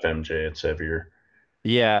 with the FMJ, it's heavier.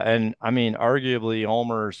 Yeah. And I mean, arguably,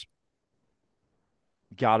 Ulmer's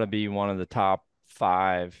got to be one of the top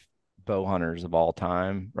five bow hunters of all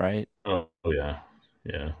time, right? Oh yeah.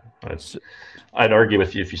 Yeah. I'd, So, I'd argue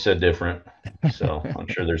with you if you said different. So I'm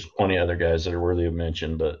sure there's plenty of other guys that are worthy of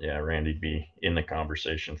mention, but yeah, Randy'd be in the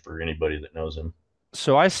conversation for anybody that knows him.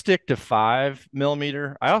 so I stick to 5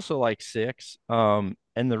 millimeter. I also like six. And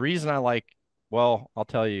the reason I like, well, I'll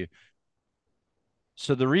tell you.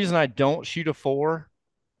 So the reason I don't shoot a four,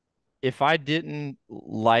 if I didn't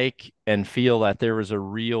like and feel that there was a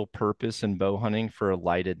real purpose in bow hunting for a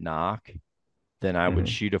lighted knock, then I would Hmm.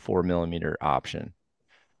 shoot a 4 millimeter option.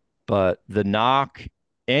 But the knock,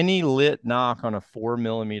 any lit knock on a 4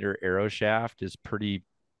 millimeter arrow shaft is pretty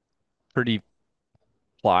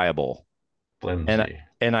pliable. And Flimsy.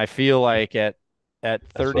 and I feel like at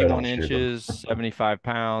That's why I don't 31 shoot them. inches, 75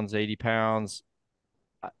 pounds, 80 pounds,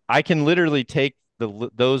 I can literally take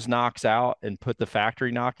those knocks out and put the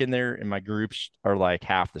factory knock in there, and my groups are like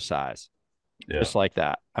half the size, Yeah. just like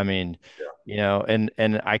that. I mean,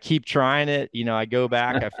 and I keep trying it. I go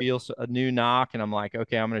back, I feel a new knock, and I'm like,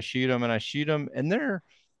 okay, I'm gonna shoot them, and I shoot them, and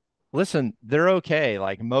they're okay.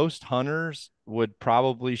 Like most hunters would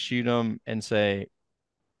probably shoot them and say,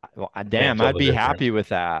 well, Can't damn, tell I'd the be happy difference. with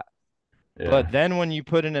that. Yeah. But then when you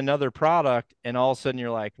put in another product and all of a sudden you're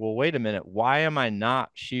like, well, wait a minute, why am I not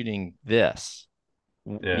shooting this?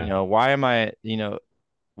 Yeah. Why am I,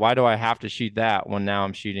 why do I have to shoot that when now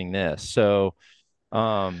I'm shooting this? So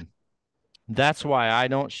um that's why I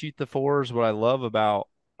don't shoot the fours. What I love about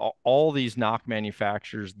all these knock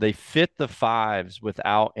manufacturers, they fit the fives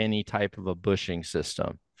without any type of a bushing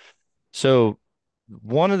system. So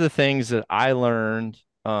one of the things that I learned,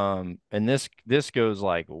 and this goes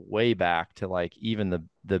like way back to like even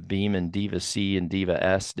the Beam and Diva C and Diva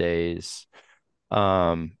S days.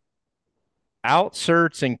 Um,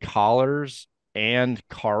 Outserts and collars and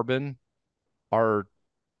carbon are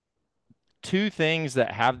two things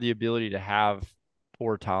that have the ability to have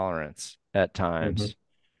poor tolerance at Hmm. times.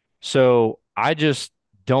 So I just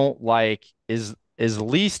don't like is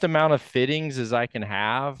least amount of fittings as I can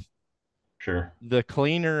have. Sure. The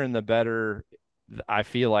cleaner and the better I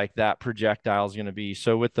feel like that projectile is going to be.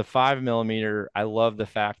 So with the 5 millimeter, I love the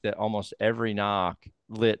fact that almost every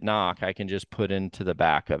lit knock, I can just put into the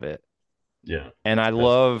back of it. Yeah. And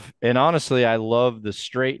That's and honestly, I love the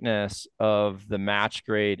straightness of the match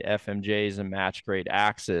grade FMJs and match grade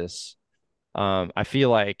Axis. I feel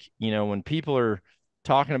like, when people are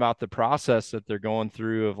talking about the process that they're going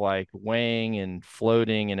through of like weighing and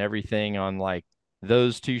floating and everything on like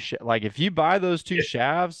those like if you buy those two yeah.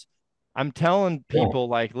 shafts, I'm telling Don't people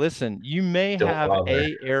like, listen, you may don't have bother.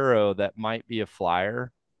 a arrow that might be a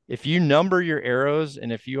flyer. If you number your arrows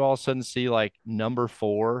and if you all of a sudden see like number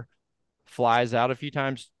 4 flies out a few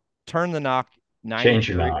times, turn the knock 90 Change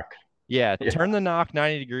your degree. knock. Yeah, Yeah. turn the knock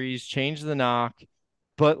 90 degrees, change the knock.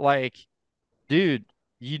 But like, dude,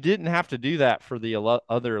 you didn't have to do that for the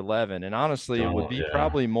other 11. And honestly, it would Don't. be Yeah.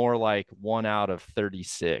 probably more like 1 out of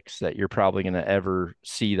 36 that you're probably going to ever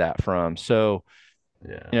see that from. So,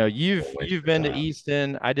 Yeah. you've Don't waste you've your been to time.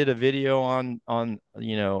 Easton. I did a video on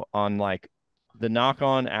like the knock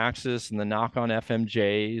on Axis and the knock on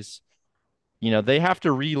FMJs, you know, they have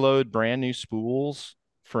to reload brand new spools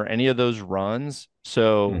for any of those runs.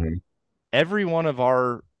 So Mm-hmm. every one of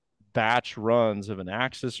our batch runs of an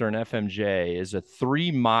Axis or an FMJ is a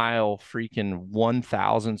 3 mile freaking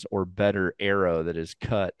 1,000th or better arrow that is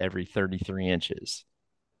cut every 33 inches.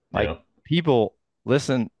 Like, Yeah. people,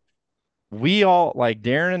 listen, we all, like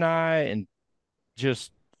Darin and I, and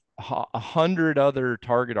just 100 other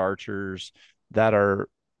target archers that are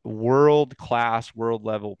world class, world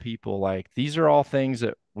level people. Like, these are all things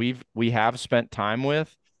that we have spent time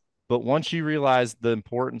with. But once you realize the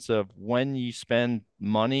importance of when you spend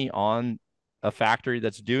money on a factory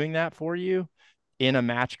that's doing that for you in a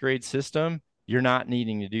match grade system, you're not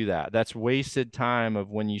needing to do that. That's wasted time of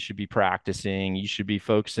when you should be practicing. You should be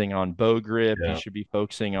focusing on bow grip. You Yeah. should be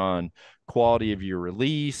focusing on quality of your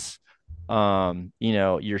release, you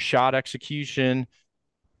know, your shot execution.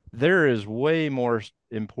 There is way more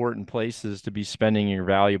important places to be spending your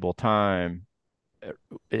valuable time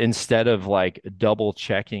instead of like double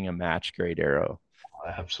checking a match grade arrow.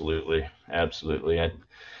 Absolutely. Absolutely.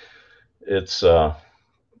 It's,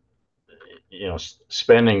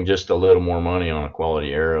 spending just a little more money on a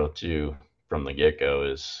quality arrow too from the get go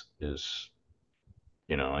is,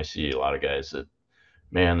 I see a lot of guys that,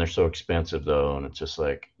 man, they're so expensive though. And it's just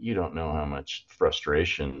like, you don't know how much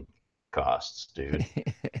frustration costs, dude.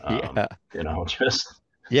 Yeah. Just,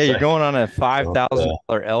 Yeah, it's you're like, going on a five don't, thousand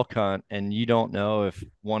dollar elk hunt and you don't know if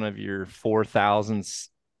one of your 4,000s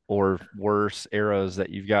or worse arrows that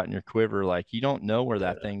you've got in your quiver, like, you don't know where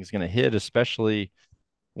that yeah, thing's going to hit, especially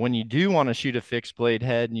when you do want to shoot a fixed blade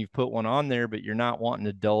head and you've put one on there, but you're not wanting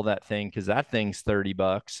to dull that thing because that thing's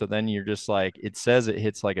 $30. So then you're just like, it says it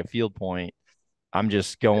hits like a field point. I'm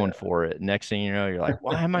just going yeah, for it. Next thing you know, you're like,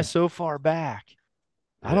 why am I so far back?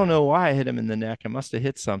 I don't yeah, know why I hit him in the neck. I must have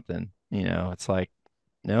hit something. You know, it's like,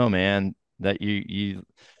 no, man, that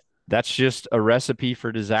that's just a recipe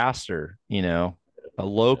for disaster. You know, a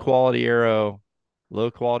low yeah, quality arrow,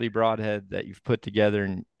 low quality broadhead that you've put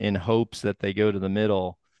together in hopes that they go to the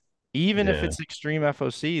middle. Even if yeah, it's extreme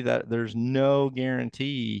FOC, that there's no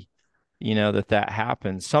guarantee, you know, that that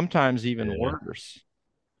happens. Sometimes even yeah. worse.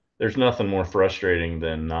 There's nothing more frustrating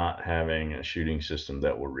than not having a shooting system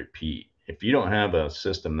that will repeat. If you don't have a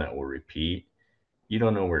system that will repeat, you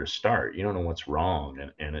don't know where to start. You don't know what's wrong.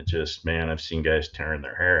 And it just, man, I've seen guys tearing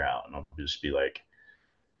their hair out, and I'll just be like,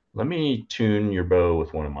 let me tune your bow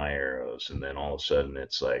with one of my arrows. And then all of a sudden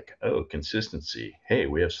it's like, oh, consistency. Hey,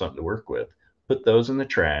 we have something to work with. Put those in the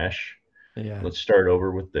trash. Yeah. Let's start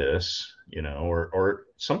over with this, or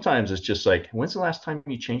sometimes it's just like, when's the last time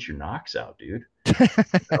you changed your knocks out, dude?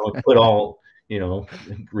 Put all, you know,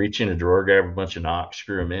 reach in a drawer, grab a bunch of knocks,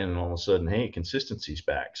 screw them in, and all of a sudden, hey, consistency's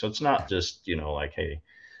back. So it's not just, like, hey,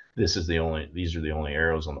 these are the only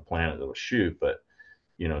arrows on the planet that'll shoot, but,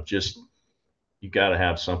 just you got to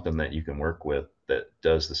have something that you can work with that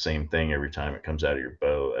does the same thing every time it comes out of your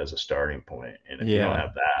bow as a starting point. And if you don't Yeah.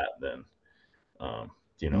 have that, then, um,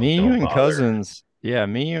 Me, you, don't and bother. cousins. Yeah,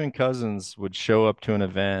 me, you, and cousins would show up to an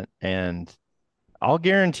event, and I'll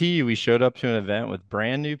guarantee you we showed up to an event with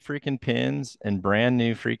brand new freaking pins and brand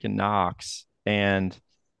new freaking knocks. And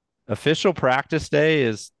official practice day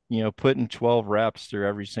is, you know, putting 12 reps through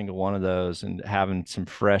every single one of those and having some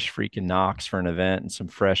fresh freaking knocks for an event and some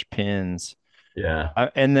fresh pins. Yeah.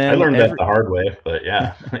 And I then learned that every, the hard way, but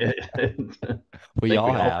yeah, I we think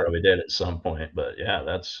all we all have. probably did at some point, but yeah,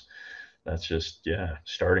 that's just, yeah,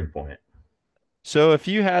 starting point. So if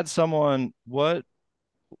you had someone, what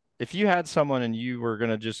if you had someone and you were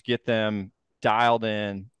going to just get them dialed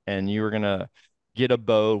in and you were going to get a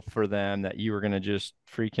bow for them that you were going to just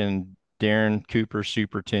freaking Darin Cooper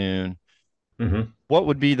super tune, Hmm. what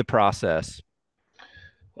would be the process?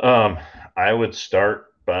 Um, I would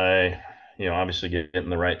start by, obviously getting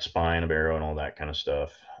the right spine of arrow and all that kind of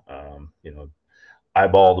stuff.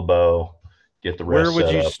 Eyeball the bow, get the Where rest would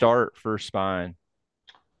set you up. start for spine?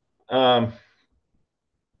 Um,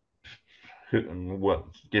 what?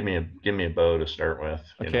 Give me a bow to start with.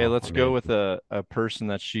 Okay, I let's go mean, with a person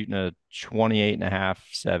that's shooting a 28 and a half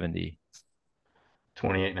 70.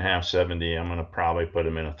 28 and a half, 70. I'm gonna probably put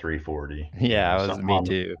him in a 340. Yeah, it was Something me on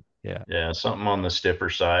too. Yeah, Yeah, something on the stiffer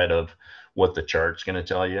side of what the chart's going to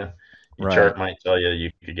tell you. Your right. chart might tell you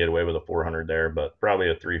you could get away with a 400 there, but probably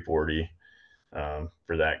a 340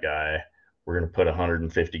 for that guy. We're going to put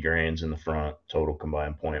 150 grains in the front, total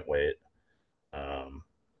combined point weight. Um,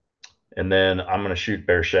 and then I'm going to shoot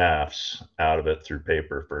bare shafts out of it through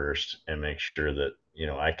paper first and make sure that,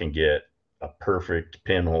 I can get a perfect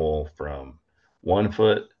pinhole from 1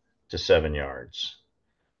 foot to 7 yards.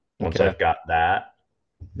 Once Okay. I've got that,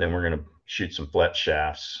 then we're going to shoot some flet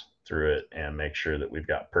shafts through it and make sure that we've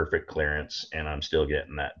got perfect clearance, and I'm still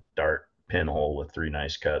getting that dart pinhole with 3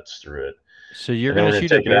 nice cuts through it. So you're And then gonna we're going shoot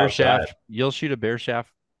to a take it bear outside. shaft. You'll shoot a bear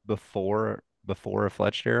shaft before a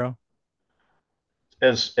fletched arrow.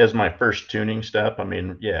 As my first tuning step, I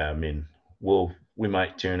mean, yeah, I mean, we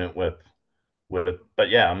might tune it but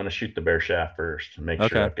yeah, I'm going to shoot the bear shaft first and make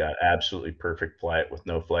sure Okay. I've got absolutely perfect flight with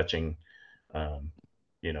no fletching, um,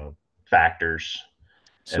 you know, factors.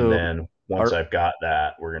 And So then once are I've got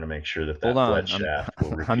that, we're going to make sure that hold that fletch on. shaft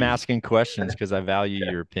will I'm repeat. asking questions because I value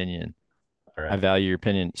Okay. your opinion. All I right. value your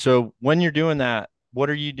opinion. So when you're doing that, what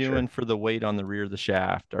are you doing Sure. for the weight on the rear of the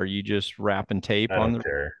shaft? Are you just wrapping tape I on don't the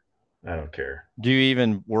care. I don't care. do you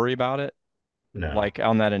even worry about it? No, Like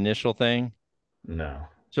on that initial thing? no.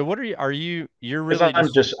 So what you're Because really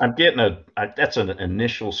just I'm getting that's an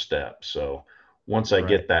initial step. So once I right.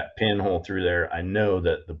 get that pinhole through there, I know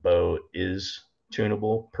that the bow is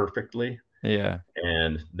tunable perfectly. Yeah.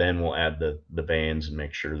 And then we'll add the vanes and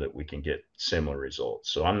make sure that we can get similar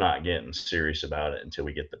results. So I'm not getting serious about it until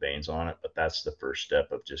we get the vanes on it, but that's the first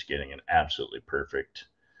step of just getting an absolutely perfect,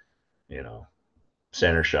 you know,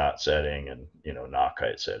 center shot setting and, knock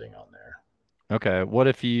height setting on there. Okay. What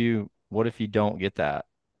if you don't get that?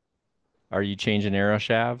 Are you changing arrow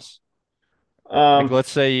shafts? Like Um, let's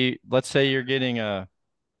say you're getting a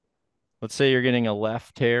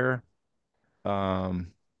left tear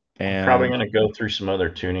um I'm probably and going to go through some other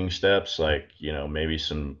tuning steps, like, maybe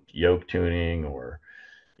some yoke tuning or,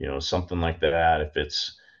 something like that. If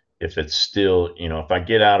it's still, if I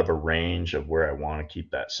get out of a range of where I want to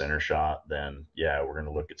keep that center shot, then yeah, we're going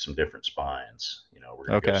to look at some different spines. We're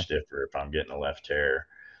going to go okay. stiffer if I'm getting a left tear.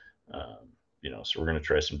 Um, so we're going to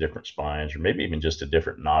try some different spines, or maybe even just a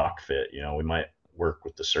different knock fit. We might work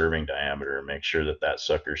with the serving diameter and make sure that that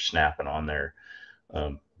sucker's snapping on there,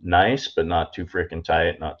 nice, but not too freaking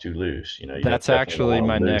tight, not too loose. You That's definitely don't actually want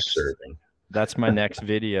my to lose next serving. that's my next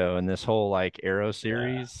video in this whole like arrow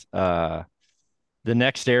Yeah. series. The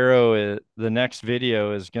next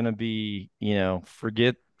video is going to be,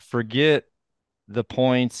 forget the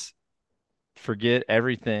points, forget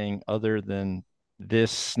everything other than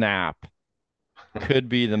this snap could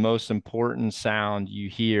be the most important sound you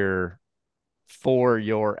hear for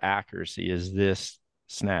your accuracy is this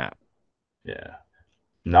snap. Yeah.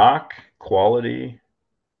 Knock quality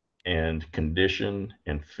and condition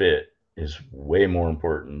and fit is way more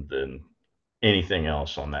important than anything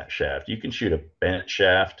else on that shaft. You can shoot a bent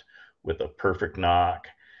shaft with a perfect knock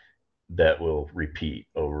that will repeat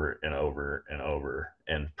over and over and over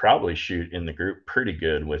and probably shoot in the group pretty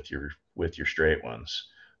good with your straight ones.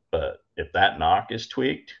 But if that knock is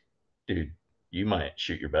tweaked, dude, you might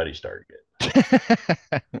shoot your buddy's target,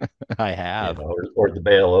 I have. or the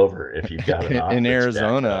bail over if you've got a knock In that's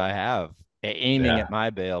jacked Arizona, up. I have aiming Yeah, at my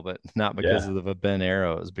bail, but not because yeah, of the bent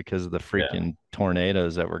arrows, because of the yeah. freaking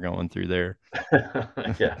tornadoes that were going through there.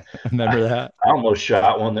 Yeah. Remember I, that? I almost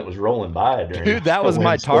shot one that was rolling by during Dude, that a was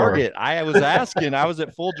my windstorm. target. I was asking, I was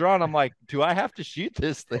at full draw, and I'm like, do I have to shoot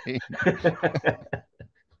this thing?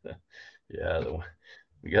 Yeah,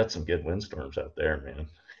 we got some good windstorms out there, man.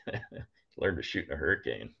 Learn to shoot in a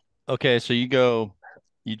hurricane. Okay, so you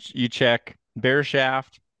check bare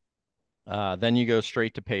shaft, then you go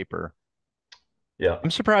straight to paper. Yeah.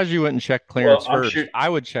 I'm surprised you wouldn't check Well, clearance first. I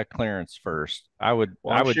would check clearance first. I would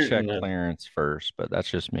well, I I'm would check shooting. clearance first, but that's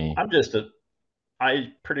just me. I'm just a.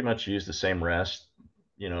 I pretty much use the same rest,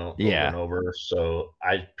 over and Yeah. over. So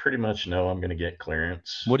I pretty much know I'm going to get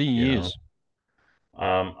clearance. What do you use?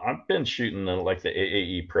 I've been shooting like the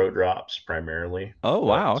AAE Pro drops primarily, Oh, but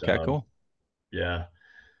wow. Okay, cool. yeah,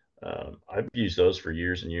 I've used those for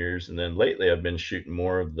years and years, and then lately I've been shooting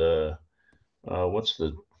more of the what's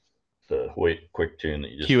the Hoyt quick tune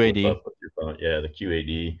that you just flip QAD. up with your phone. Yeah, the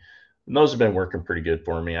QAD. And those have been working pretty good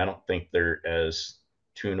for me. I don't think they're as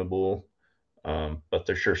tunable, but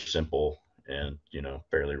they're sure simple and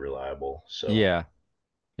fairly reliable. So, Yeah.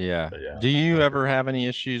 Yeah. but yeah, Do you I'm ever pretty. have any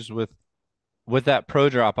issues with that pro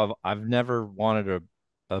drop? I've never wanted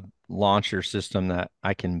a launcher system that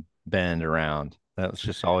I can bend around. That's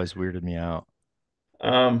just always weirded me out.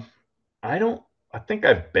 Um, I don't. I think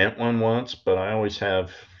I've bent one once, but I always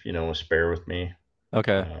have a spare with me.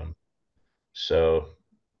 Okay. Um, so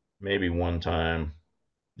maybe one time,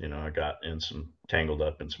 I got in some tangled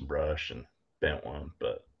up in some brush and bent one,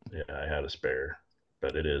 but yeah, I had a spare.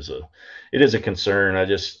 But it is a concern. I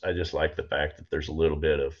just like the fact that there's a little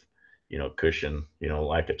bit of, cushion,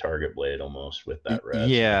 like a target blade almost with that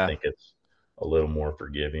rest, and I Yeah. think it's a little more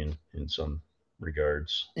forgiving in some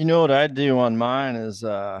regards. You know what I do on mine is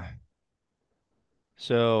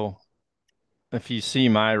so if you see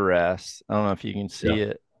my rest, I don't know if you can Yeah. see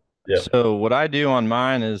it. Yep. So what I do on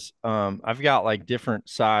mine is I've got like different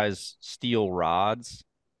size steel rods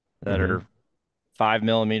that Mm-hmm. are 5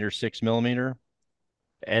 millimeter, 6 millimeter,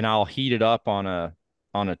 and I'll heat it up on a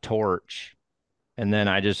torch, and then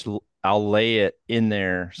I'll lay it in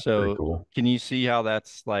there. Pretty So cool. can you see how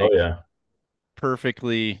that's Oh like yeah.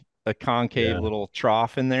 perfectly a concave Yeah. little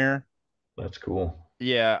trough in there? That's cool.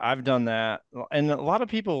 Yeah, I've done that. And a lot of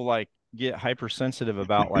people like get hypersensitive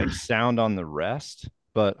about like sound on the rest,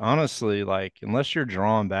 but honestly, like unless you're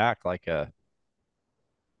drawing back like a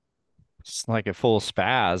full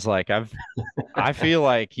spaz, I feel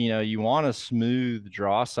like, you want a smooth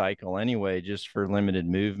draw cycle anyway, just for limited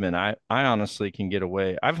movement. I honestly can get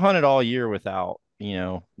away. I've hunted all year without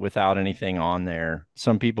anything on there.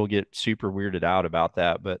 Some people get super weirded out about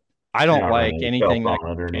that, but I You're don't not running like any felt anything that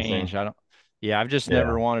on it or can anything. change. I don't, yeah, I've just Yeah,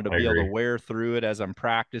 never wanted to I be able to agree. wear through it as I'm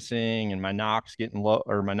practicing and my knock's getting low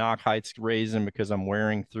or my knock height's raising because I'm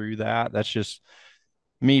wearing through that. That's just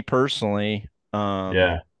me personally.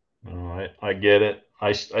 Yeah, no, I get it.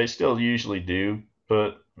 I still usually do,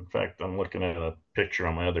 but in fact, I'm looking at a picture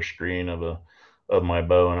on my other screen of my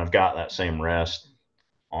bow, and I've got that same rest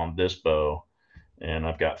on this bow, and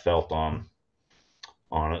I've got felt on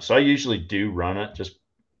it. So I usually do run it. Just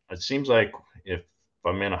it seems like if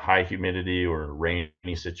I'm in a high humidity or rainy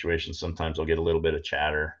situation, sometimes I'll get a little bit of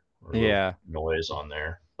chatter or a little Yeah. noise on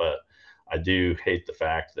there. But I do hate the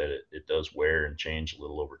fact that it does wear and change a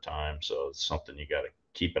little over time. So it's something you got to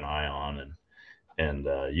keep an eye on, and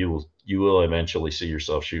you will eventually see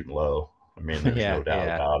yourself shooting low. I mean, there's Yeah, no doubt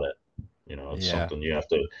yeah, about it. It's yeah. something you have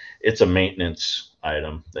to. It's a maintenance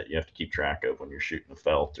item that you have to keep track of when you're shooting a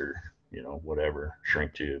felt or whatever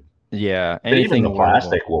shrink tube. Yeah, But even the anything wearable.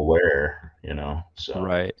 plastic will wear. So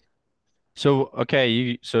Right. So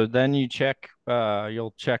okay, so then you'll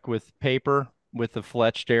check with paper with the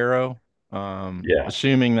fletched arrow. yeah,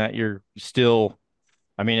 Assuming that you're still,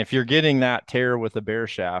 I mean, if you're getting that tear with a bear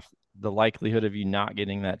shaft, the likelihood of you not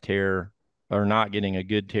getting that tear or not getting a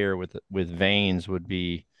good tear with veins would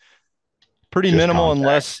be pretty just minimal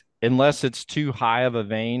contact. unless it's too high of a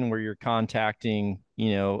vein where you're contacting,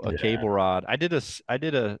 a Yeah. cable rod. I did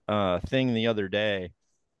a thing the other day.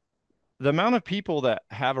 The amount of people that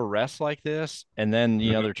have a rest like this and then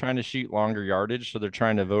Hmm. they're trying to shoot longer yardage, so they're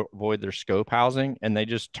trying to avoid their scope housing and they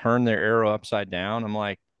just turn their arrow upside down. I'm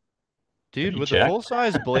like, Have dude, you with a checked? full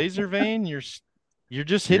size blazer vein, you're just You're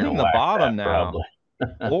hitting gonna the whack bottom that now. probably.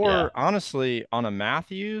 Yeah. Or honestly, on a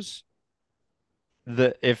Matthews,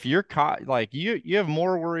 the if you're caught, like, you have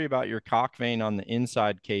more worry about your cock vein on the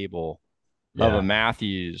inside cable of a Yeah.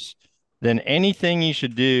 Matthews than anything you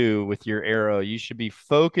should do with your arrow. You should be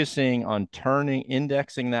focusing on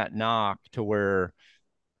indexing that knock to where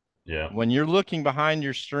Yeah. when you're looking behind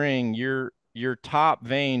your string, your top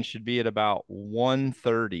vein should be at about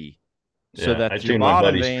 130 so Yeah. I that your tuned my bottom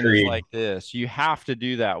buddy's vein is Creed like this. You have to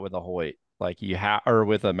do that with a Hoyt, like or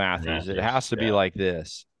with a for Matthews. It Matthews. has to be Yeah. like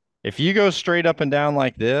this. If you go straight up and down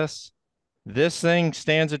like this thing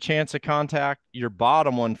stands a chance of contact. Your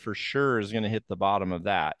bottom one for sure is going to hit the bottom of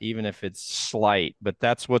that, even if it's slight, but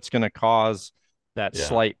that's what's going to cause that Yeah.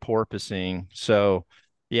 slight porpoising. So,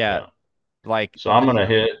 yeah, Yeah. like So I'm the gonna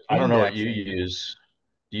hit. I don't know what you indexing. use.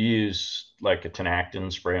 Do you use like a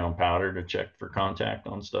tenactin spray on powder to check for contact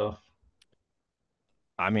on stuff?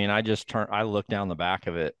 I mean, I look down the back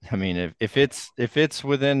of it. I mean, if it's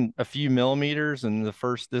within a few millimeters and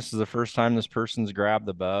this is the first time this person's grabbed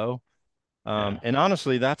the bow. Yeah. And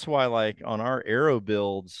honestly, that's why, like, on our arrow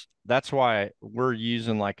builds, that's why we're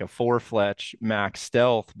using like a four fletch max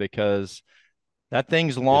stealth, because that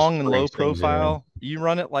thing's long Just and low brings things in. profile. You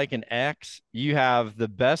run it like an X, you have the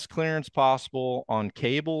best clearance possible on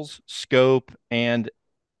cables, scope, and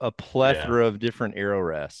a Yeah. plethora of different arrow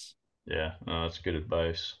rests. Yeah. No, that's good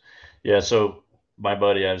advice. Yeah. So my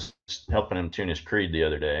buddy, I was helping him tune his Creed the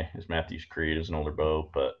other day. His Matthews Creed is an older bow,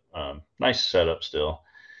 but nice setup still.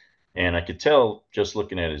 And I could tell just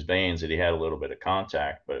looking at his veins that he had a little bit of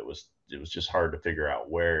contact, but it was just hard to figure out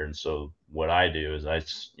where. And so what I do is I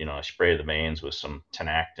spray the veins with some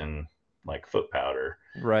tenactin like foot powder,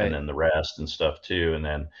 and Right. then the rest and stuff too, and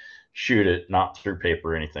then shoot it not through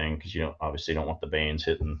paper or anything because you don't obviously don't want the veins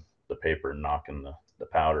hitting the paper and knocking the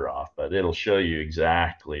powder off, but it'll show you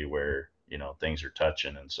exactly where things are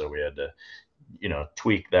touching. And so we had to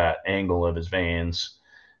tweak that angle of his veins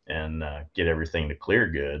and get everything to clear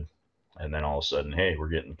good. And then all of a sudden, hey, we're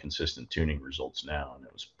getting consistent tuning results now, and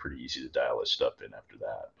it was pretty easy to dial this stuff in after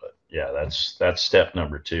that. But yeah, that's step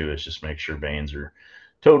number two is just make sure veins are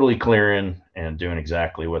totally clearing and doing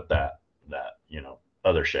exactly what that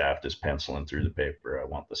other shaft is penciling through the paper. I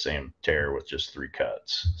want the same tear with just three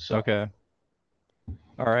cuts. So Okay.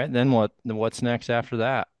 All right. Then what's next after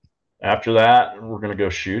that? After that, we're going to go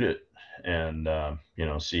shoot it and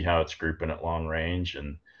see how it's grouping at long range,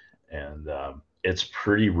 and it's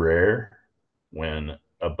pretty rare when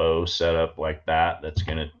a bow set up like that that's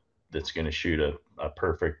gonna shoot a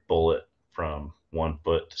perfect bullet from 1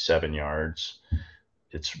 foot to 7 yards.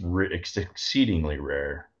 It's exceedingly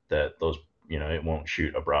rare that those it won't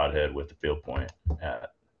shoot a broadhead with the field point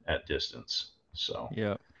at distance. So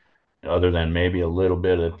Yeah. other than maybe a little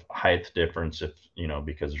bit of height difference if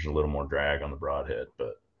because there's a little more drag on the broadhead,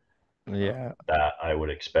 but Yeah. that I would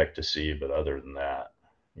expect to see. But other than that,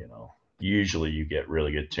 usually you get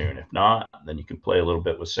really good tune. If not, then you can play a little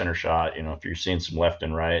bit with center shot. If you're seeing some left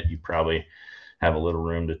and right, you probably have a little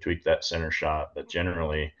room to tweak that center shot. But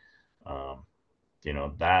generally, um,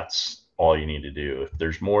 that's all you need to do. If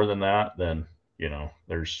there's more than that, then you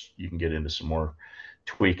can get into some more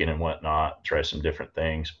tweaking and whatnot, try some different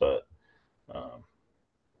things. But um,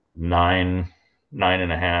 nine nine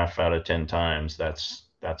and a half out of 10 times, that's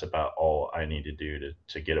about all I need to do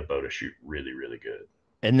to get a bow to shoot really really good.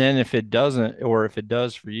 And then if it doesn't, or if it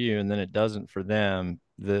does for you and then it doesn't for them,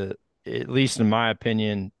 at least in my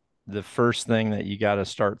opinion, the first thing that you got to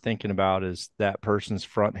start thinking about is that person's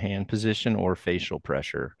front hand position or facial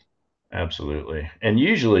pressure. Absolutely. And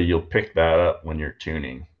usually you'll pick that up when you're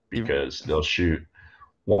tuning You- because they'll shoot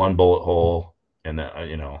one bullet hole and then,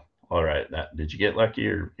 all right, that did you get lucky,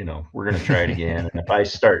 or, we're going to try it again. And if I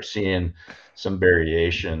start seeing some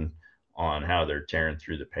variation on how they're tearing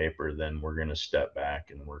through the paper, then we're going to step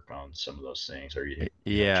back and work on some of those things. Are you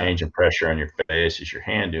yeah. changing pressure on your face? Is your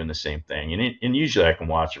hand doing the same thing? And usually I can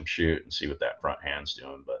watch them shoot and see what that front hand's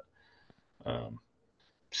doing. But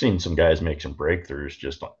seen some guys make some breakthroughs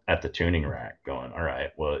just at the tuning rack going, all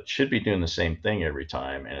right, well, it should be doing the same thing every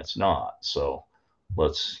time, and it's not. So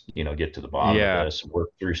let's, get to the bottom of Yeah. this, work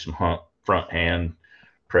through some front hand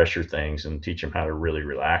pressure things and teach them how to really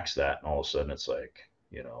relax that. And all of a sudden it's like,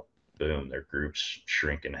 boom, their groups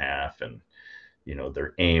shrink in half and,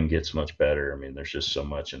 their aim gets much better. I mean, there's just so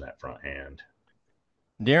much in that front hand.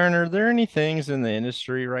 Darin, are there any things in the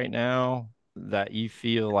industry right now that you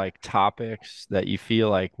feel like topics that you feel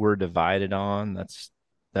like we're divided on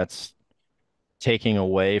that's taking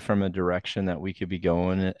away from a direction that we could be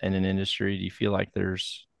going in an industry? Do you feel like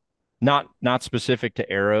there's not specific to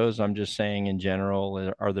arrows? I'm just saying in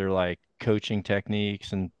general, are there like coaching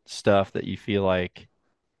techniques and stuff that you feel like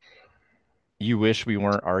you wish we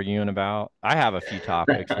weren't arguing about? I have a few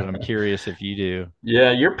topics, but I'm curious if you do.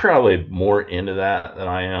 Yeah, you're probably more into that than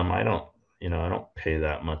I am. I don't pay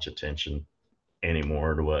that much attention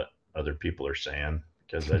anymore to what other people are saying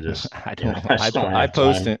because I just, I don't I just don't I have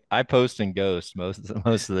post time. and I post and ghost most of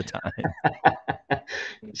the time.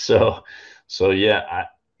 so, so yeah,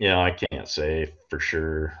 I can't say for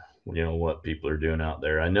sure, what people are doing out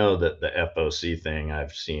there. I know that the FOC thing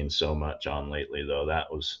I've seen so much on lately, though.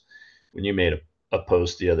 That was when you made a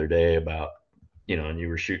post the other day about, and you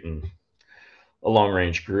were shooting a long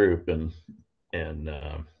range group and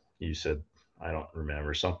you said, I don't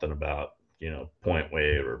remember, something about point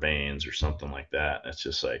weight or veins or something like that. And it's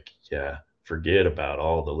just like, yeah, forget about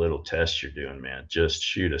all the little tests you're doing, man. Just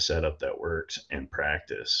shoot a setup that works and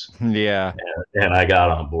practice. Yeah. And I got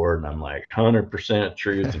on board and I'm like 100%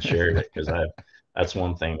 truth and shared it because I that's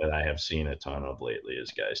one thing that I have seen a ton of lately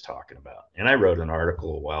is guys talking about. And I wrote an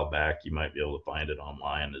article a while back, you might be able to find it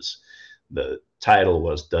online, is the title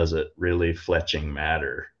was, does it really fletching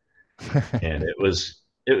matter? And it was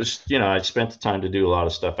I spent the time to do a lot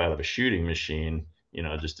of stuff out of a shooting machine,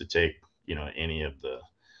 just to take any of the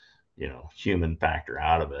human factor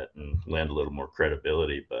out of it and lend a little more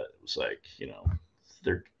credibility. But it was like,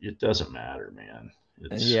 there, it doesn't matter, man.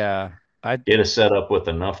 It's Yeah. I get a setup with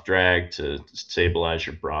enough drag to stabilize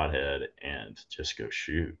your broadhead and just go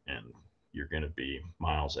shoot, and you're going to be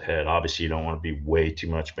miles ahead. Obviously you don't want to be way too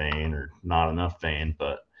much vein or not enough vein,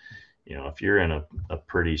 but if you're in a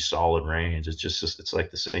pretty solid range, it's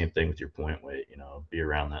like the same thing with your point weight, be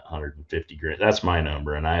around that 150 grain. That's my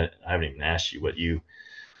number. And I haven't even asked you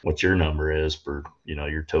what your number is for,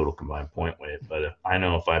 your total combined point weight. But I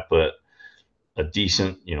know if I put a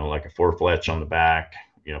decent, like a four fletch on the back,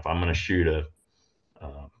 if I'm going to shoot a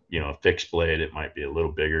fixed blade, it might be a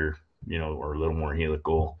little bigger, or a little more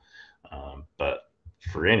helical. But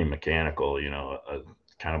for any mechanical, a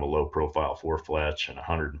kind of a low profile four fletch and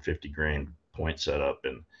 150 grain point setup.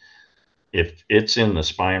 And if it's in the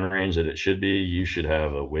spine range that it should be, you should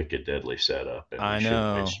have a wicked deadly setup, and I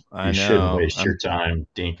know. I you shouldn't know. waste your time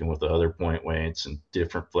dinking with the other point weights and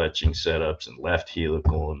different fletching setups and left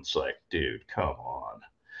helical. And it's like, dude, come on.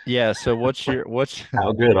 Yeah. So what's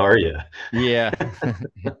How good are you? yeah.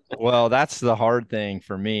 Well, that's the hard thing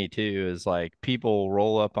for me too, is like people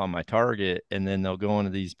roll up on my target and then they'll go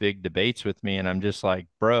into these big debates with me and I'm just like,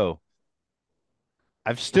 bro,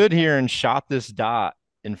 I've stood here and shot this dot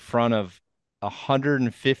in front of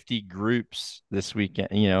 150 groups this weekend,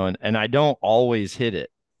 and I don't always hit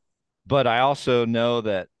it. But I also know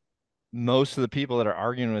that most of the people that are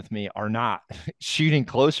arguing with me are not shooting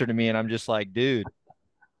closer to me. And I'm just like, dude,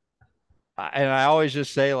 and I always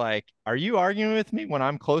just say, like, are you arguing with me when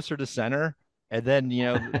I'm closer to center? And then,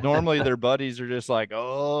 normally their buddies are just like,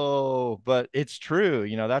 oh, but it's true.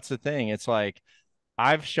 That's the thing. It's like,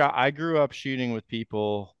 I grew up shooting with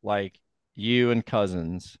people like you and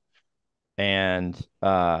cousins. And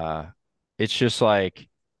it's just like,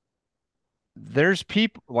 there's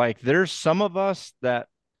some of us that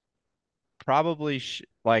probably,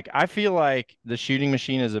 like, I feel like the shooting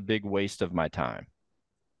machine is a big waste of my time.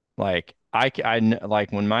 Like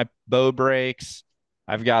like when my bow breaks,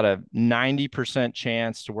 I've got a 90%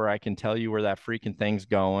 chance to where I can tell you where that freaking thing's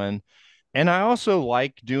going. And I also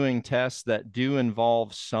like doing tests that do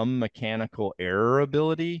involve some mechanical error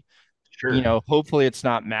ability. Sure. Hopefully it's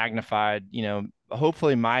not magnified,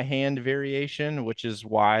 hopefully my hand variation, which is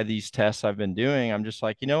why these tests I've been doing, I'm just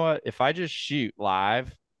like, you know what? If I just shoot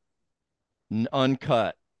live,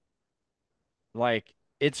 uncut, like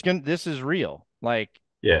this is real. Like,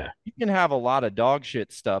 Yeah. you can have a lot of dog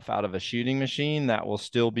shit stuff out of a shooting machine that will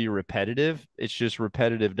still be repetitive. It's just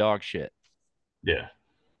repetitive dog shit. Yeah.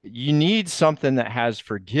 You need something that has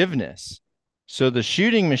forgiveness. So the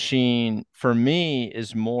shooting machine for me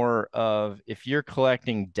is more of, if you're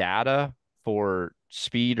collecting data for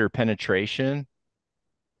speed or penetration,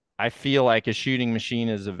 I feel like a shooting machine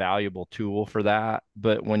is a valuable tool for that.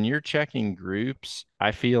 But when you're checking groups,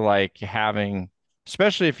 I feel like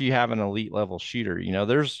especially if you have an elite level shooter,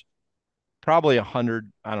 there's probably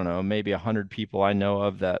 100, I don't know, maybe 100 people I know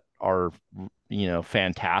of that are,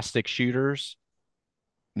 fantastic shooters.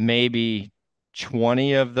 Maybe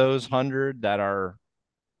 20 of those 100 that are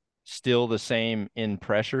still the same in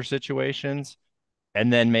pressure situations,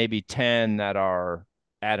 and then maybe 10 that are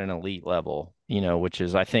at an elite level, which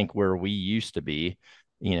is, I think, where we used to be.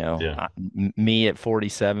 Yeah. Me at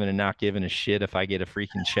 47 and not giving a shit if I get a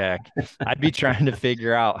freaking check. I'd be trying to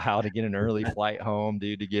figure out how to get an early flight home,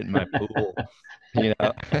 dude, to get in my pool, you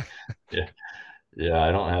know. Yeah. Yeah.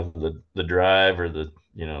 I don't have the drive or the,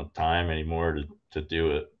 time anymore to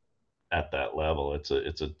do it at that level. It's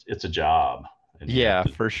a job and you have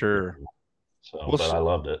Yeah, to, for sure. so, Well, but I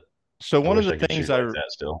loved it. so I one of wish the I could things shoot like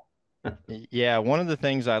that still. yeah, one of the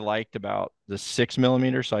things I liked about the 6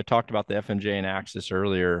 millimeter, so I talked about the FMJ and Axis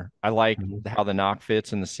earlier. I like Hmm. how the knock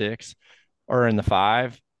fits in the 6 or in the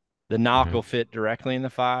 5. The knock will Hmm. fit directly in the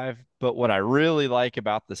 5. But what I really like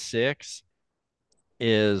about the 6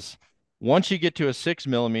 is, once you get to a 6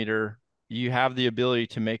 millimeter, you have the ability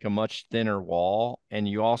to make a much thinner wall. And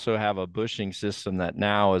you also have a bushing system that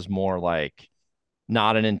now is more like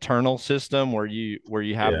not an internal system where you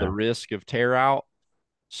have the Yeah. risk of tear out.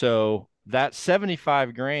 So that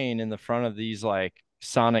 75 grain in the front of these like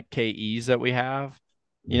Sonic KEs that we have,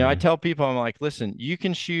 I Hmm. tell people, I'm like, listen, you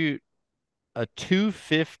can shoot a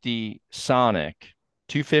 250 Sonic,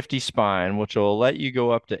 250 spine, which will let you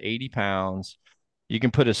go up to 80 pounds. You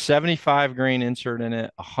can put a 75 grain insert in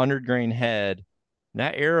it, a 100 grain head.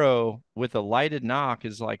 That arrow with a lighted knock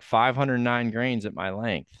is like 509 grains at my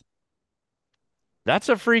length. That's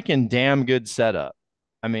a freaking damn good setup.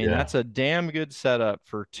 I mean, Yeah. that's a damn good setup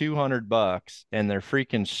for $200, and they're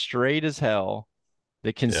freaking straight as hell. The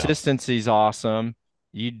Yeah. consistency's awesome.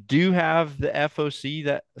 You do have the FOC,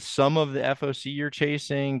 that some of the FOC you're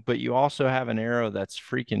chasing, but you also have an arrow that's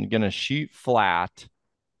freaking gonna shoot flat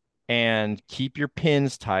and keep your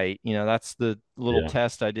pins tight. That's the little Yeah.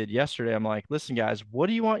 test I did yesterday. I'm like, listen, guys, what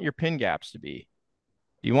do you want your pin gaps to be?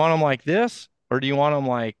 Do you want them like this, or do you want them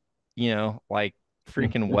like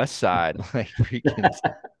freaking West Side, like freaking,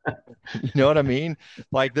 you know what I mean?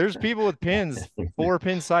 Like, there's people with pins, 4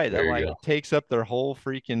 pin sight that There you like go. takes up their whole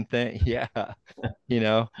freaking thing. Yeah, you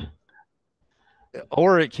know.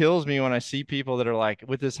 Or it kills me when I see people that are like,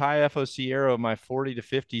 with this high FOC arrow, my 40 to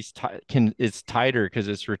 50s it's tighter because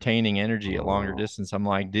it's retaining energy at longer distance. I'm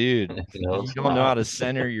like, dude, you It's don't know how not. to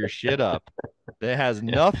center your shit up. That has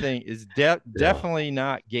Yeah. nothing, is Yeah. definitely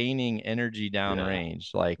not gaining energy Yeah.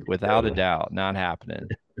 downrange. Like, without a Yeah. doubt, not happening.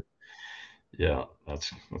 Yeah.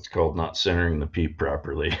 That's called not centering the peep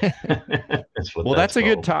properly. That's what Well, that's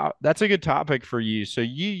called. that's a good topic for you. So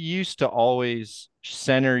you used to always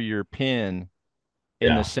center your pin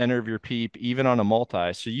in the Yeah. center of your peep, even on a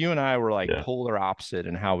multi. So you and I were like Yeah. polar opposite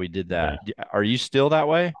in how we did Yeah. that. Are you still that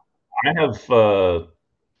way? I have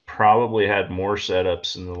probably had more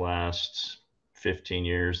setups in the last 15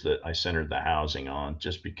 years that I centered the housing on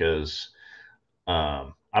just because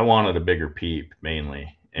I wanted a bigger peep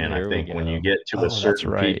mainly. And I There we think when you go. get to a Oh, that's certain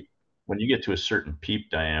right. peep, when you get to a certain peep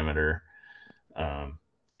diameter, um,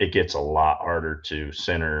 it gets a lot harder to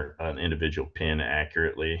center an individual pin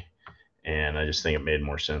accurately. And I just think it made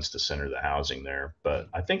more sense to center the housing there. But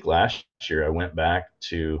I think last year I went back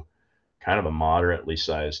to kind of a moderately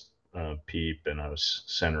sized peep, and I was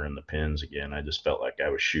centering the pins again. I just felt like I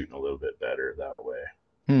was shooting a little bit better that way.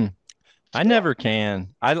 Hmm. I So never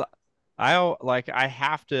can. I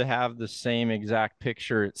have to have the same exact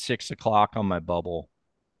picture at 6 o'clock on my bubble.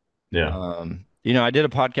 yeah, I did a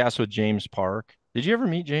podcast with James Park. Did you ever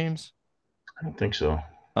meet James? I don't think so.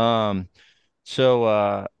 Um,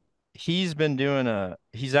 so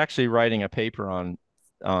he's actually writing a paper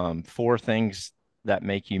on four things that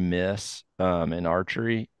make you miss in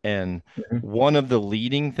archery. And Hmm. one of the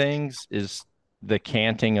leading things is the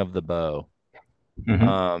canting of the bow.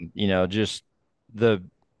 Hmm. Just the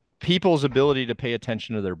people's ability to pay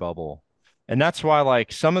attention to their bubble. And that's why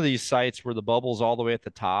like some of these sites where the bubble's all the way at the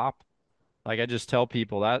top, like I just tell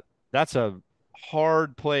people that that's a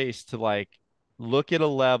hard place to like look at a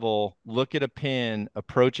level, look at a pin,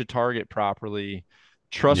 approach a target properly,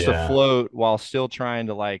 trust a Yeah, float while still trying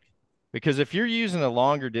to like because if you're using a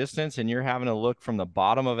longer distance and you're having to look from the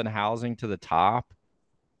bottom of an housing to the top,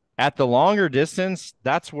 at the longer distance,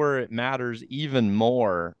 that's where it matters even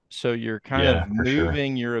more. So you're kind yeah, of for sure.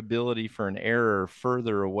 moving your ability for an error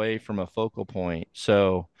further away from a focal point.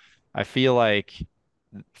 So I feel like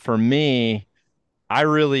for me, I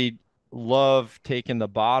really love taking the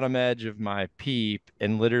bottom edge of my peep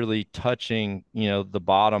and literally touching, the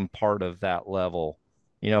bottom part of that level.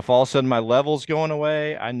 If all of a sudden my level's going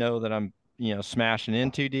away, I know that I'm, smashing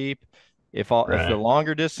in too deep. If the Right.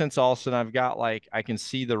 longer distance, all of a sudden I've got like I can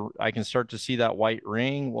start to see that white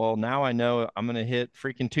ring. Well, now I know I'm gonna hit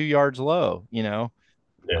freaking 2 yards low.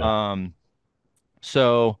 Yeah. Um,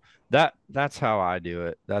 so that's how I do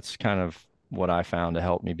it. That's kind of what I found to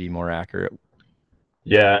help me be more accurate.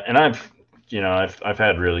 Yeah, and I've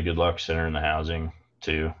had really good luck centering the housing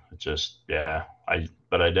too. It just yeah, I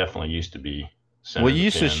definitely used to be Well, center you the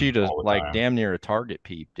used to pin shoot a all the like time. damn near a target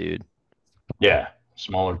peep, dude. Yeah,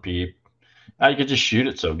 smaller peep. I could just shoot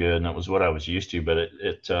it so good, and that was what I was used to. But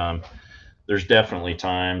there's definitely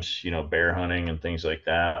times, bear hunting and things like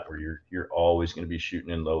that, where you're always going to be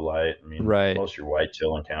shooting in low light. I mean, Right, most of your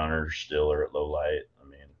whitetail encounters still are at low light. I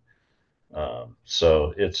mean,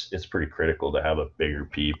 so it's pretty critical to have a bigger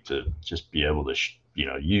peep to just be able to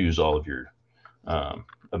use all of your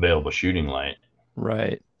available shooting light.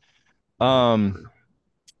 right. For, Um,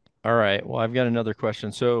 all right. Well, I've got another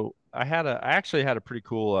question. So I actually had a pretty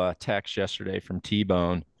cool text yesterday from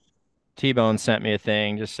T-Bone. T-Bone sent me a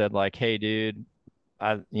thing, just said like, "Hey, dude,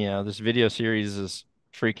 this video series is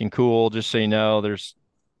freaking cool. Just so you know,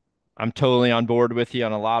 I'm totally on board with you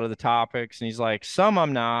on a lot of the topics." And he's like, "Some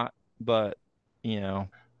I'm not, but you know,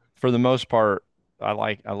 for the most part, I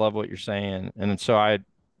love what you're saying." And so I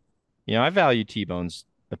value T-Bone's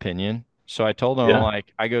opinion. So I told him, I'm yeah,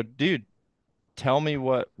 like, I go, dude, tell me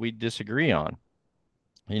what we disagree on,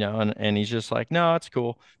 and he's just like, no, it's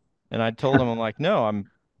cool. And I told him, I'm like, no, I'm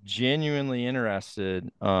genuinely interested.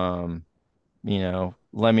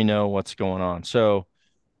 Let me know what's going on. So,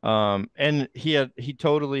 and he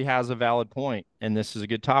totally has a valid point, and this is a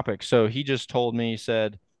good topic. So he just told me, he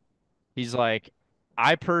said, he's like,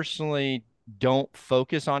 I personally don't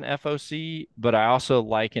focus on FOC, but I also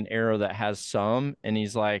like an arrow that has some. And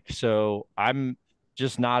he's like, so I'm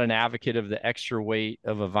just not an advocate of the extra weight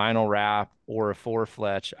of a vinyl wrap or a four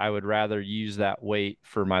fletch. I would rather use that weight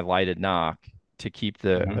for my lighted knock to keep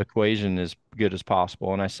the hmm equation as good as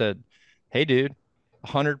possible. And I said, hey, dude,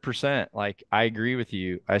 100%. Like, I agree with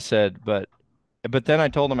you. I said, but then I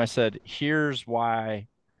told him, I said, here's why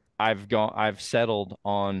I've settled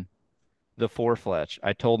on the four fletch.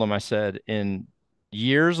 I told him, I said, in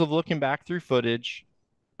years of looking back through footage,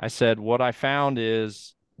 I said, what I found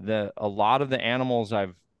is that a lot of the animals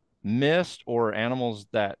I've missed or animals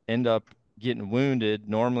that end up getting wounded,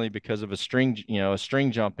 normally because of a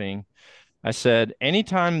string jumping. I said,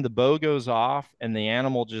 anytime the bow goes off and the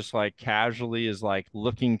animal just like casually is like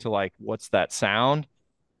looking to like, what's that sound?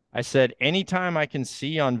 I said, anytime I can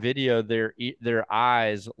see on video their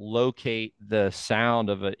eyes locate the sound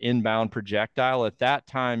of an inbound projectile, at that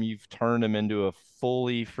time you've turned them into a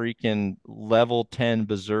fully freaking level 10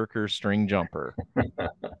 berserker string jumper.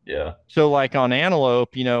 yeah, So like on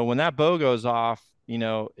antelope, when that bow goes off,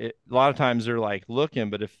 a lot of times they're like looking,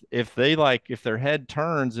 but if their head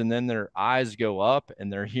turns and then their eyes go up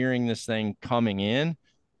and they're hearing this thing coming in,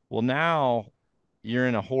 well, now you're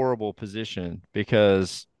in a horrible position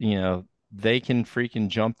because, they can freaking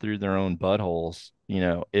jump through their own buttholes,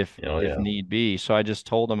 Oh if yeah. need be. So I just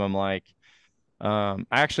told them, I'm like, I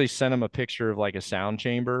actually sent them a picture of like a sound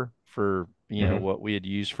chamber for, Hmm. what we had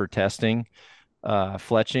used for testing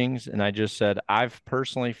fletchings. And I just said, I've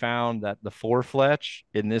personally found that the four fletch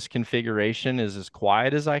in this configuration is as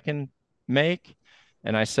quiet as I can make.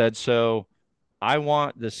 And I said, so I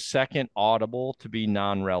want the second audible to be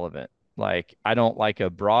non-relevant. Like I don't like a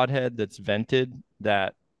broadhead that's vented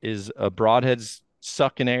that is a broadhead's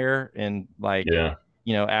sucking air and like, Yeah.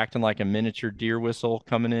 acting like a miniature deer whistle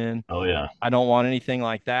coming in. Oh yeah. I don't want anything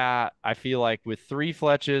like that. I feel like with three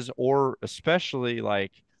fletches or especially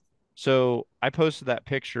like, so I posted that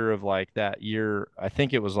picture of like that year. I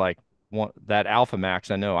think it was like that Alpha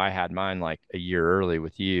Max. I know I had mine like a year early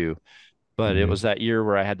with you, but it was Hmm. that year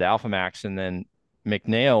where I had the Alpha Max, and then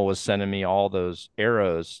McNeil was sending me all those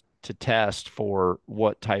arrows to test for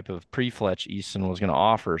what type of pre-fletch Easton was going to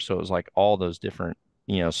offer. So it was like all those different,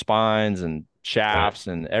 spines and Right. shafts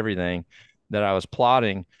and everything that I was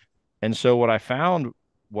plotting. And so what I found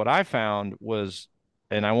was,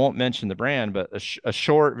 and I won't mention the brand, but a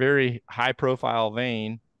short, very high profile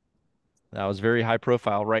vein that was very high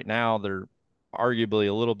profile. Right now, they're arguably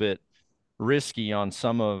a little bit risky on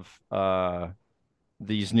some of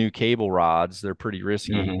these new cable rods. They're pretty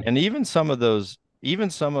risky. Hmm. And even some of the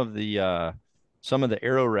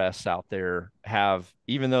arrow rests out there have,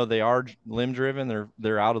 even though they are limb driven,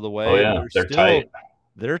 they're out of the Oh way, yeah. They're tight.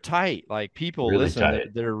 they're tight. Like people, Really listen,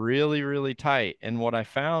 tight. they're really, really tight. And what I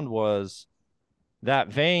found was that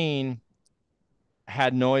vein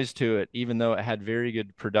had noise to it, even though it had very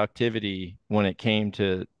good productivity when it came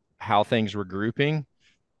to how things were grouping.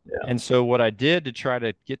 Yeah. And so what I did to try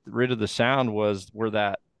to get rid of the sound was where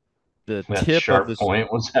the That tip of sharp this,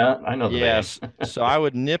 point was that. I know the vein. yes. So I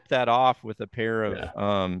would nip that off with a pair of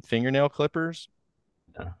Yeah. fingernail clippers,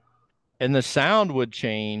 Yeah. and the sound would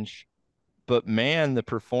change, but man, the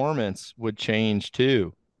performance would change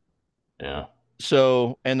too. Yeah.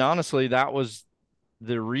 So, and honestly, that was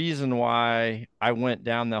the reason why I went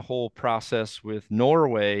down the whole process with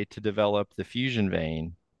Norway to develop the fusion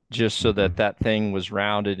vein, just so that Hmm. that thing was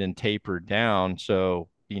rounded and tapered down. So,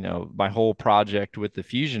 my whole project with the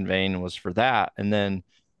fusion vein was for that. And then,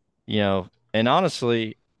 and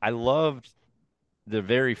honestly, I loved the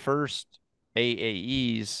very first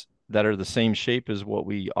AAEs that are the same shape as what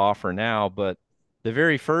we offer now, but the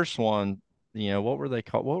very first one, what were they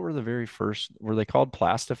called? What were the very first? Were they called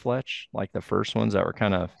Plastifletch? Like the first ones that were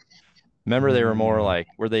kind of, remember they were more Mm, like,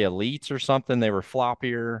 were they elites or something? They were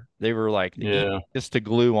floppier. They were like the yeah. easiest to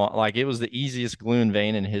glue on. Like it was the easiest glue and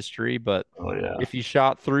vein in history, but Oh yeah. if you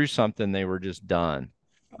shot through something, they were just done.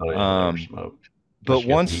 Oh yeah. They were Um, smoked. but Unless you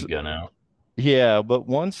got the once heat gun out. Yeah, but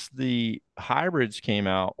once the hybrids came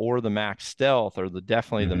out, or the Max Stealth are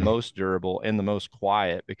definitely the Hmm. most durable and the most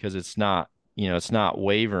quiet because it's not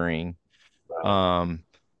wavering. Right. Um,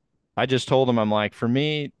 I just told them, I'm like, for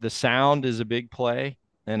me, the sound is a big play.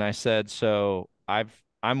 And I said, so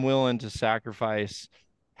I'm willing to sacrifice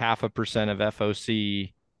 0.5% of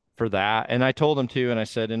FOC for that. And I told them too, and I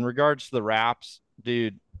said, in regards to the wraps,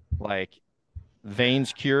 dude, like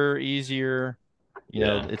veins cure easier.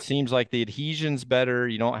 Yeah. It seems like the adhesion's better.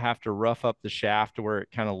 You don't have to rough up the shaft to where it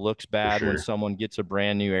kind of looks For bad when sure. someone gets a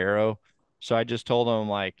brand new arrow. So I just told them,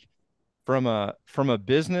 like, from a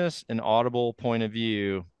business and audible point of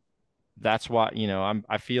view, that's why,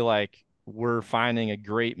 I feel like we're finding a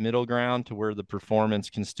great middle ground to where the performance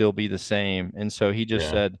can still be the same. And so he just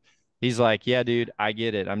Yeah. said, he's like, yeah, dude, I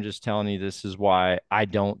get it. I'm just telling you, this is why I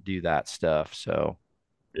don't do that stuff. So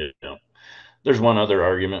Yeah. There's one other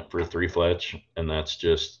argument for three fletch, and that's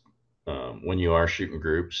just when you are shooting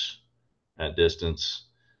groups at distance,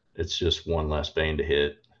 it's just one less vein to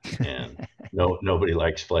hit, and nobody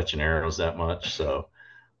likes fletching arrows that much. So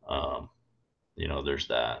um, there's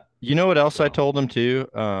that. you know what else I So told him too?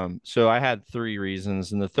 So I had three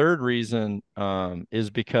reasons, and the third reason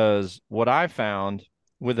is because what I found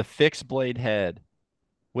with a fixed blade head,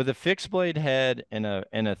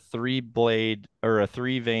 and a three blade or a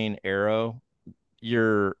three vein arrow,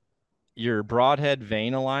 your broadhead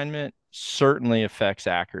vein alignment certainly affects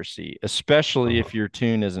accuracy, especially uh if your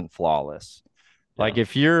tune isn't flawless. yeah. Like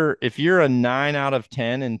if you're a 9 out of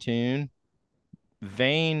 10 in tune,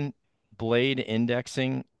 vein blade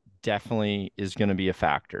indexing definitely is going to be a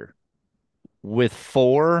factor. With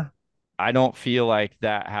four, I don't feel like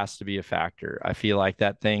that has to be a factor. I feel like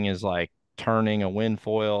that thing is like turning a wind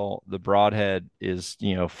foil. The broadhead is,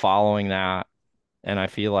 following that. And I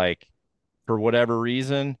feel like for whatever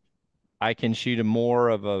reason, I can shoot a more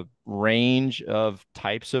of a range of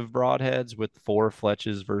types of broadheads with 4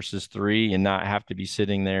 fletches versus 3 and not have to be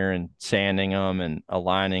sitting there and sanding them and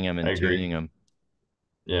aligning them I and agree. tuning them.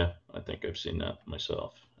 Yeah, I think I've seen that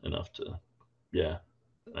myself enough to, yeah,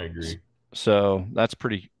 I agree. So that's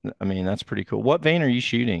pretty cool. What vein are you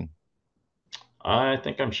shooting? I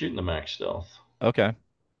think I'm shooting the Max Stealth. Okay.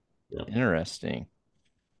 Yeah. Interesting.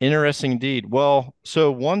 Interesting indeed. Well,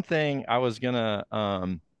 so one thing I was gonna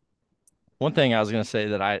say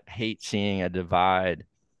that I hate seeing a divide.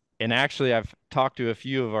 And actually I've talked to a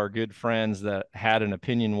few of our good friends that had an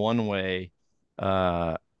opinion one way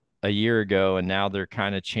uh a year ago, and now they're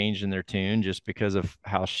kind of changing their tune just because of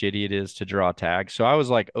how shitty it is to draw tags. So I was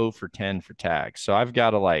like 0 for 10 for tags. So I've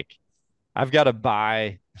got to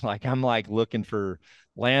buy, like, I'm like looking for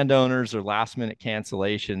landowners or last minute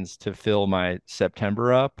cancellations to fill my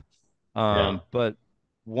September up. Yeah. But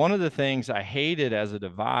one of the things I hated as a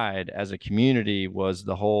divide as a community was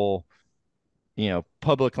the whole,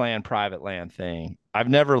 public land, private land thing. I've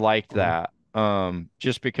never liked Mhm. that.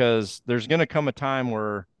 Just because there's going to come a time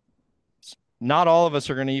where not all of us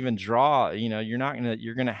are going to even draw. You're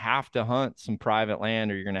going to have to hunt some private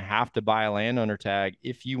land, or you're going to have to buy a landowner tag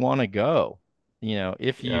if you want to go, Yeah,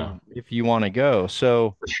 if you want to go.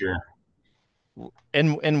 So, for sure.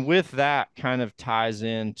 and with that kind of ties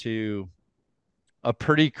into a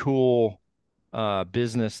pretty cool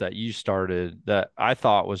business that you started that I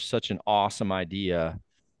thought was such an awesome idea.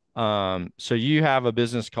 So you have a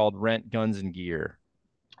business called Rent Guns and Gear.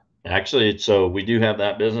 Actually, so we do have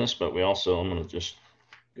that business, but we also, I'm going to just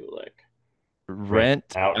go like rent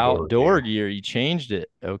Rent outdoor outdoor gear. gear. You changed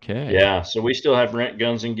it. Okay. Yeah, so we still have rent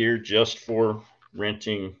guns and gear just for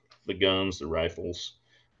renting the guns, the rifles.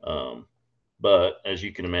 Um, but as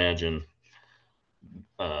you can imagine,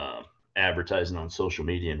 uh, advertising on social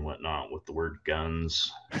media and whatnot with the word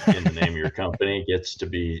guns in the name of your company gets to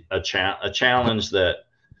be a challenge that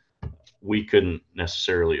we couldn't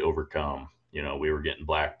necessarily overcome. We were getting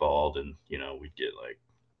blackballed, and we'd get like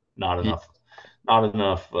not Y- enough, not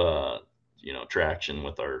enough, traction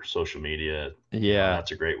with our social media. And Yeah.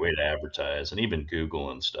 that's a great way to advertise, and even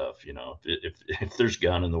Google and stuff. If there's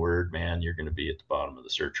gun in the word, man, you're going to be at the bottom of the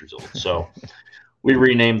search results. So we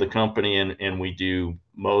renamed the company, and we do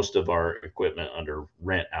most of our equipment under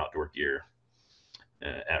Rent Outdoor Gear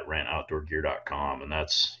at rentoutdoorgear.com. And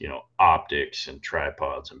that's, optics and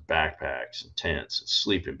tripods and backpacks and tents and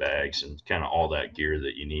sleeping bags and kind of all that gear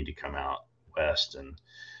that you need to come out west and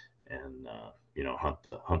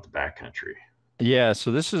hunt the backcountry. Yeah.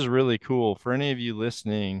 So this is really cool for any of you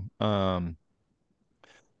listening. And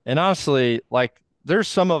honestly, like, there's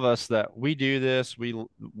some of us that we do this, we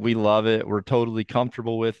love it, we're totally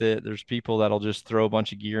comfortable with it. There's people that'll just throw a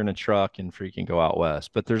bunch of gear in a truck and freaking go out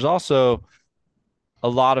west. But there's also a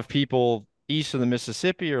lot of people east of the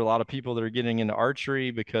Mississippi, or a lot of people that are getting into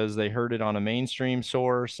archery because they heard it on a mainstream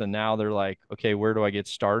source, and now they're like, okay, where do I get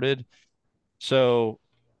started? So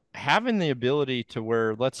having the ability to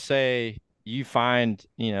where, let's say you find,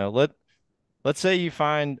 let's say you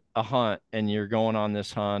find a hunt and you're going on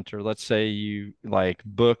this hunt, or let's say you like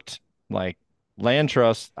booked, like, Land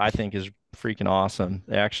Trust, I think is freaking awesome.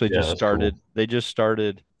 Yeah, that's cool.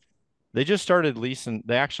 They just started leasing,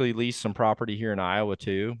 they actually leased some property here in Iowa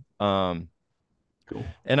too. Cool.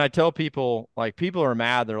 And I tell people, like, people are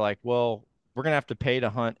mad. They're like, well, we're going to have to pay to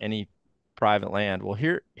hunt any private land. Well,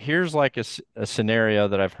 here's like a scenario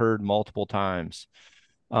that I've heard multiple times.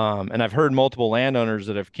 And I've heard multiple landowners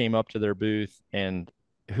that have came up to their booth and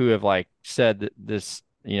who have like said that this,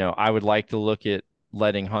 I would like to look at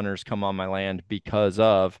letting hunters come on my land because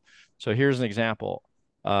of. So here's an example.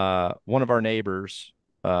 One of our neighbors,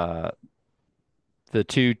 uh, the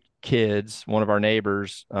two kids, one of our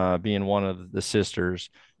neighbors, being one of the sisters,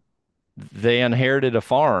 they inherited a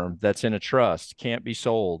farm that's in a trust, can't be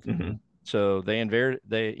sold. Hmm. So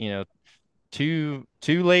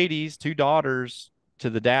two ladies, two daughters to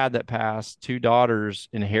the dad that passed, two daughters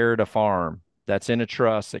inherit a farm that's in a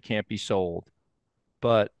trust that can't be sold.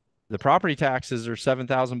 But the property taxes are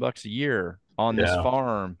 $7,000 a year on this Yeah.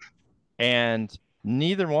 farm, and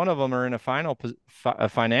neither one of them are in a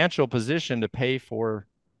financial position to pay for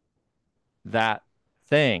that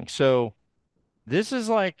thing. So this is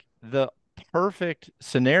like the perfect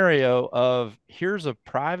scenario of, here's a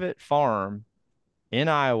private farm in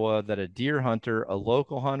Iowa that a deer hunter, a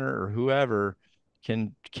local hunter, or whoever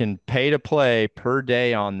can pay to play per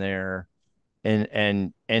day on there,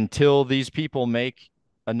 and until these people make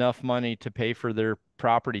enough money to pay for their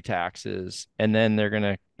property taxes, and then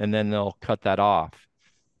they'll cut that off.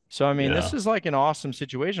 So I mean, this Yeah. is like an awesome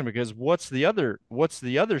situation because what's the other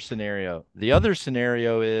scenario? The other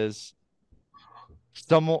scenario is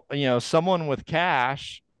someone with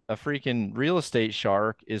cash, a freaking real estate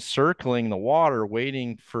shark, is circling the water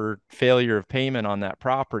waiting for failure of payment on that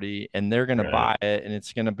property, and they're going to Right. buy it, and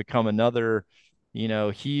it's going to become another,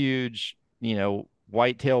 huge,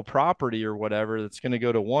 whitetail property or whatever that's going to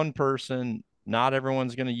go to one person. Not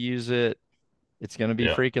everyone's going to use it. It's going to be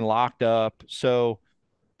Yeah. freaking locked up. So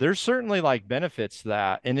there's certainly like benefits to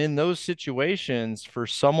that. And in those situations, for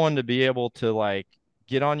someone to be able to like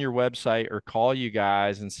get on your website or call you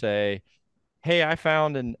guys and say, hey, I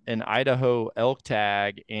found an Idaho elk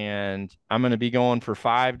tag and I'm going to be going for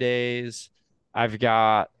 5 days. I've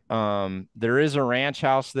got, there is a ranch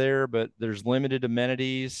house there, but there's limited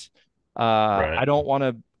amenities. Right. I don't want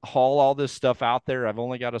to haul all this stuff out there. I've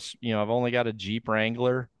only got a Jeep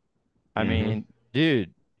Wrangler. I Mm-hmm. mean,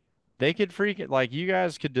 dude, they could freaking like you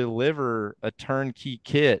guys could deliver a turnkey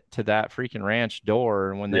kit to that freaking ranch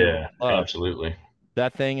door, and when they roll Yeah, up, absolutely.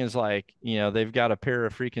 that thing is like, they've got a pair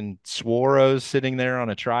of freaking Swaros sitting there on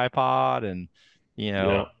a tripod and,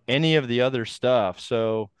 Yeah, any of the other stuff.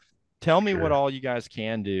 So tell me what sure. all you guys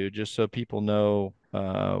can do just so people know,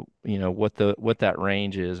 what that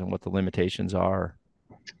range is and what the limitations are.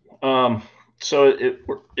 Um, so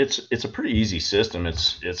it's a pretty easy system.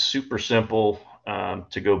 It's super simple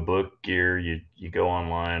to go book gear. You go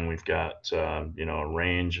online. We've got a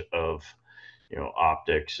range of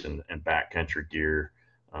optics and backcountry gear.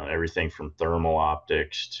 Everything from thermal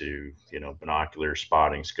optics to binocular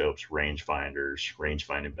spotting scopes, range finders, range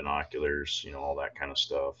finding binoculars, all that kind of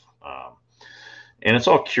stuff. And it's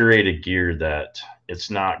all curated gear that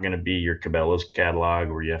it's not going to be your Cabela's catalog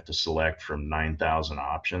where you have to select from 9,000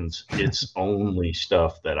 options. It's only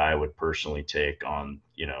stuff that I would personally take on,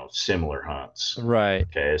 similar hunts. Right.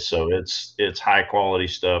 Okay, so it's high quality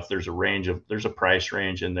stuff. There's a price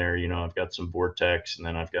range in there. I've got some Vortex, and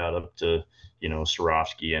then I've got up to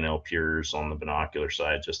Swarovski NL Pures on the binocular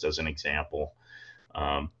side, just as an example.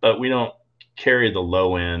 But we don't carry the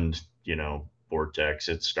low end, Vortex.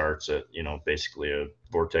 It starts at, basically a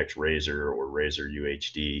Vortex Razor or Razor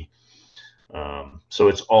UHD. So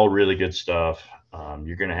it's all really good stuff.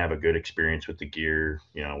 You're going to have a good experience with the gear.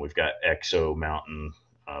 We've got EXO mountain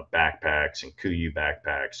backpacks and Kuiu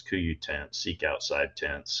backpacks, Kuiu tents, Seek Outside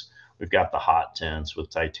tents. We've got the hot tents with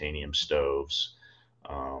titanium stoves.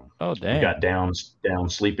 Oh, We've dang. got down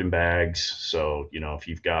sleeping bags. So if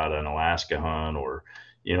you've got an Alaska hunt, or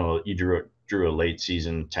you drew a late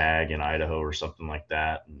season tag in Idaho or something like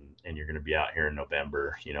that, and you're going to be out here in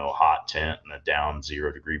November, a hot tent and a down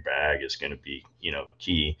 0 degree bag is going to be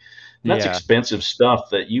key. And that's Yeah. expensive stuff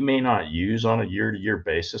that you may not use on a year to year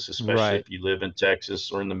basis, especially Right. if you live in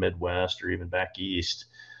Texas or in the Midwest or even back east.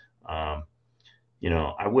 Um,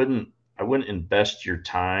 I wouldn't invest your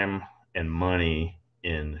time and money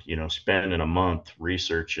in spending a month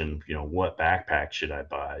researching what backpack should I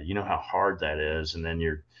buy. You know how hard that is, and then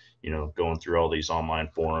you're going through all these online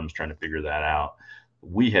forums trying to figure that out.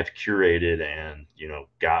 We have curated and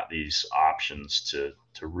got these options to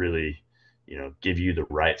really give you the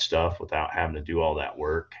right stuff without having to do all that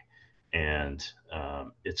work. And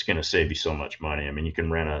it's going to save you so much money. I mean, you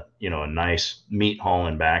can rent a nice meat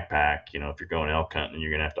hauling backpack. If you're going elk hunting and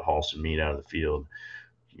you're going to have to haul some meat out of the field,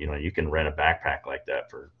 you can rent a backpack like that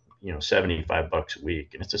for 75 bucks a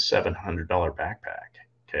week, and it's a $700 backpack.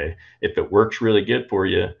 Okay, if it works really good for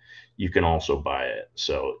you, you can also buy it.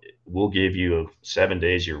 So we'll give you 7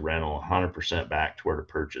 days your rental, 100% back toward a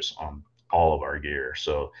purchase on all of our gear.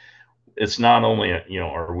 So it's not only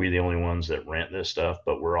are we the only ones that rent this stuff,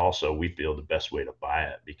 but we feel the best way to buy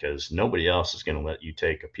it, because nobody else is going to let you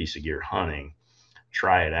take a piece of gear hunting,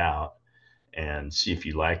 try it out, and see if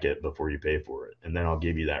you like it before you pay for it, and then I'll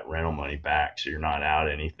give you that rental money back, so you're not out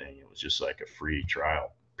anything. It was just like a free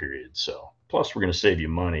trial period. So plus we're going to save you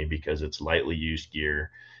money because it's lightly used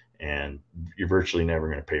gear, and you're virtually never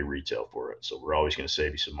going to pay retail for it. So we're always going to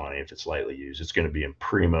save you some money. If it's lightly used, it's going to be in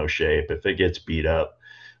primo shape. If it gets beat up,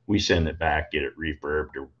 we send it back, get it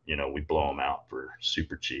refurbed, or we blow them out for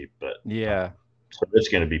super cheap. But Yeah. so it's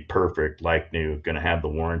going to be perfect, like new, going to have the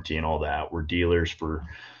warranty and all that. We're dealers for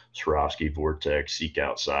Swarovski, Vortex, Seek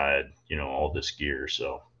Outside, all this gear.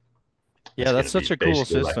 So Yeah, it's that's going to such be a cool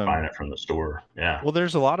basically like system. buying it from the store. Yeah. Well,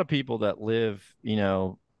 there's a lot of people that live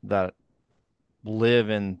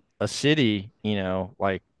in a city,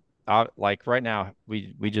 like right now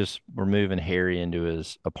we're moving Harry into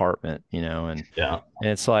his apartment, and Yeah.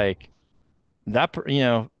 it's like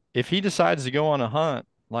if he decides to go on a hunt,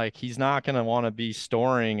 Like he's not going to want to be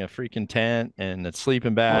storing a freaking tent and a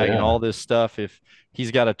sleeping Oh bag and yeah, all this stuff if he's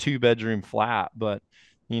got a 2 bedroom flat. But,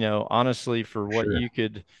 honestly, for for what sure.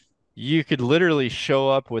 you could literally show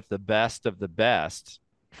up with the best of the best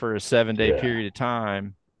for a 7 day Yeah. period of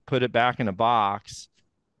time, put it back in a box,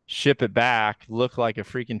 ship it back, look like a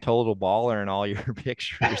freaking total baller in all your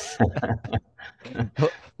pictures.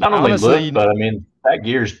 Not only look, Honestly, but I mean that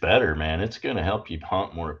gear's better, man. It's going to help you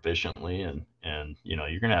hunt more efficiently, and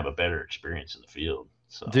you're going to have a better experience in the field.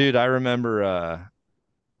 So dude, I remember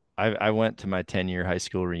I went to my 10-year high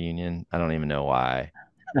school reunion. I don't even know why,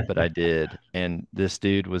 but I did. And this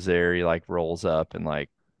dude was there. He like rolls up in like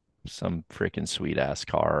some freaking sweet ass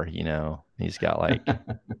car, he's got like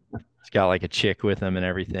a chick with him and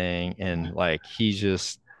everything. And like he's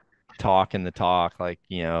just talking the talk, like,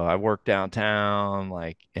 I work downtown,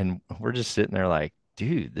 like, and we're just sitting there like,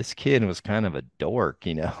 dude, this kid was kind of a dork.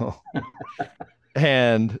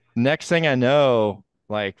 And next thing I know,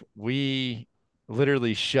 like we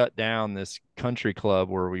literally shut down this country club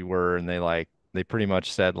where we were, and they pretty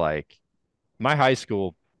much said like my high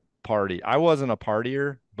school party. I wasn't a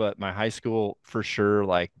partier, but my high school for sure,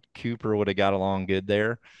 like Cooper would have got along good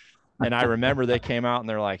there. And I remember they came out and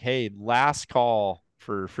they're like, "Hey, last call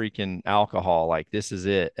for freaking alcohol. Like this is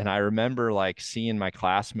it." And I remember like seeing my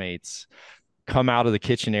classmates come out of the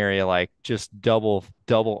kitchen area like just double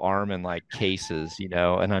arming like cases.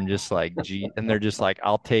 And I'm just like, gee, and they're just like,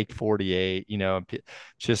 I'll take 48.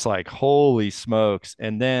 Just like, holy smokes.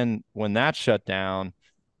 And then when that shut down,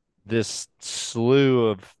 this slew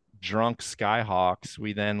of drunk skyhawks,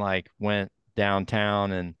 we then like went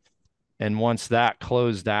downtown, and once that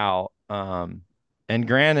closed out, and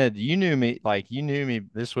granted, you knew me,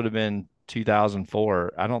 this would have been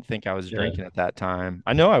 2004. I don't think I was yeah, drinking at that time.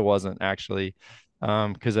 I know I wasn't actually,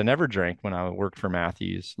 because I never drank when I worked for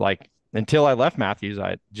Matthews. Like until I left Matthews,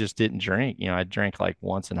 I just didn't drink. I drank like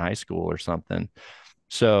once in high school or something.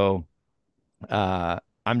 So,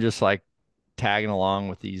 I'm just like tagging along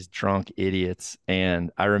with these drunk idiots.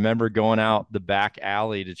 And I remember going out the back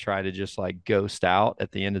alley to try to just like ghost out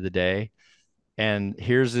at the end of the day. And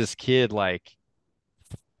here's this kid like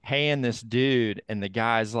paying this dude, and the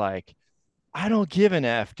guy's like, I don't give an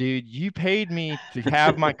F, dude. You paid me to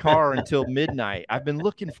have my car until midnight. I've been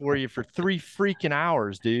looking for you for 3 freaking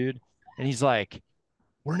hours, dude. And he's like,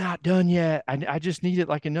 we're not done yet. I just need it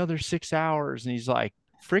like another 6 hours. And he's like,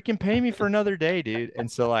 freaking pay me for another day, dude.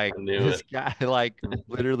 And so like I knew this it. guy like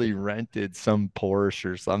literally rented some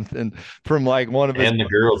Porsche or something from like one of his And the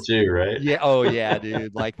buddies. girl too, right? Yeah, oh yeah,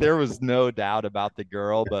 dude. Like there was no doubt about the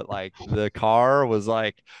girl, but like the car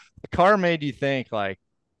made you think like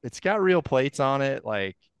it's got real plates on it,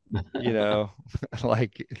 like, you know,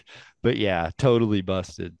 like, but yeah, totally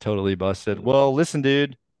busted, totally busted. Well, listen,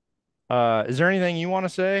 dude, is there anything you want to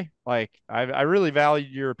say? Like, I really valued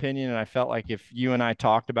your opinion, and I felt like if you and I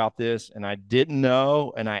talked about this and I didn't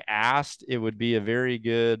know and I asked, it would be a very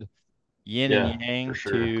good yin and Yeah, for yang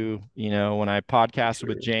sure. to, when I For podcasted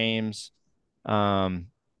with sure. James. um,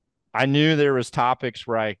 I knew there was topics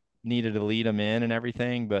where I needed to lead them in and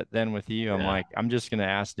everything, but then with you, I'm Yeah. like, I'm just gonna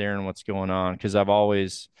ask Darin what's going on, because I've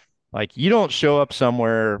always like you don't show up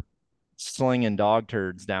somewhere slinging dog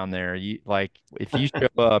turds down there. You like if you show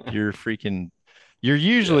up, you're Yeah,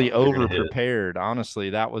 usually they're over gonna hit it. prepared.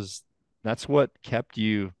 Honestly, that's what kept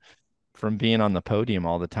you from being on the podium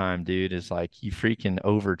all the time, dude, is like you freaking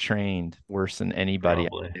overtrained worse than anybody I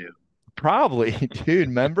Probably. knew. Probably, dude.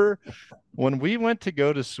 Remember when we went to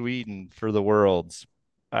go to Sweden for the Worlds?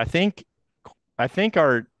 I think I think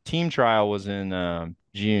our team trial was in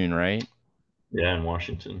June, right? Yeah, in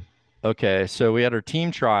Washington. Okay, so we had our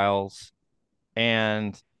team trials,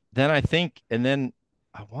 and then I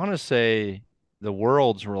want to say the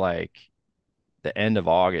Worlds were like the end of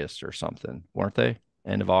August or something, weren't they?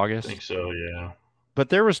 End of I think August. so, yeah. But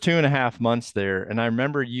there was 2.5 months there, and I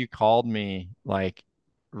remember you called me like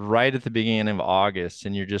right at the beginning of August,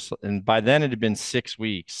 and by then it had been 6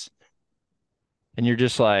 weeks, and you're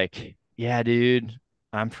just like, yeah, dude,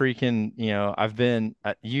 I'm freaking,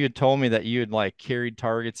 you had told me that you had like carried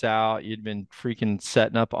targets out, you'd been freaking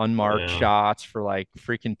setting up Oh unmarked yeah. shots for like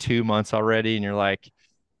freaking 2 months already, and you're like,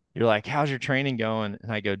 how's your training going?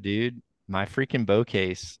 And I go, dude, my freaking bow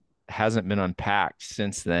case hasn't been unpacked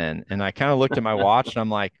since then. And I kind of looked at my watch and I'm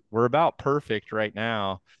like, we're about perfect right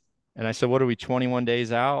now. And I said, what are we, 21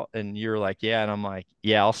 days out? And you're like, yeah. And I'm like,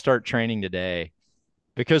 yeah, I'll start training today.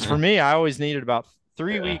 Because for me, I always needed about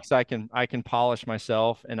 3 weeks. I can polish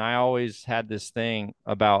myself. And I always had this thing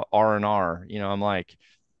about R&R. I'm like,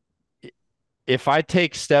 if I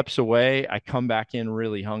take steps away, I come back in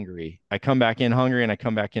really hungry. I come back in hungry and I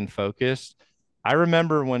come back in focused. I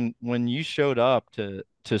remember when you showed up to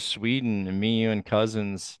Sweden and me, you and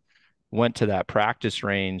cousins went to that practice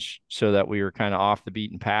range so that we were kind of off the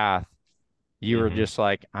beaten path. You were Hmm. just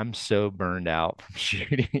like, I'm so burned out from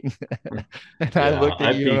shooting. And I Yeah, looked at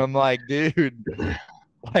I you and peaked. I'm like, dude,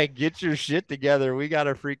 like get your shit together. We got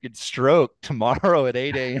a freaking stroke tomorrow at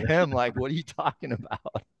 8 a.m. Like, what are you talking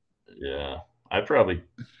about? Yeah, I probably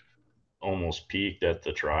almost peaked at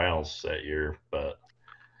the trials that year, but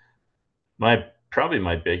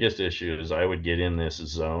my biggest issue is I would get in this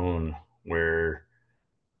zone where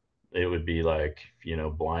it would be like,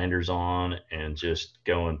 blinders on and just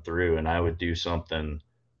going through, and I would do something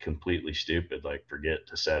completely stupid like forget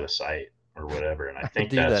to set a sight or whatever. And I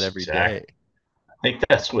do that every day. I think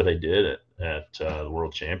that's what I did at the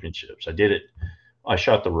World Championships. I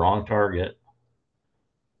shot the wrong target,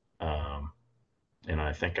 um, and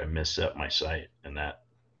I think I misset my sight, and that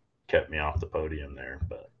kept me off the podium there.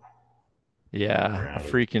 But Yeah, we're a out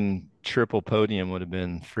of freaking triple podium would have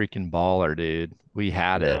been freaking baller, dude. We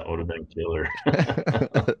had Yeah, it. it would have been killer.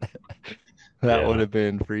 That would Yeah, have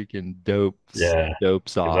been freaking dope, yeah, dope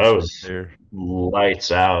because I sauce right was there.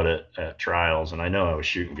 lights out at trials, and I know I was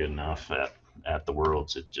shooting good enough at the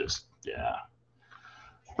worlds. It just, yeah,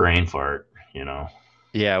 brain fart,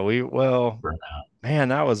 Yeah, well, burn out. man,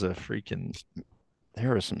 that was a freaking, there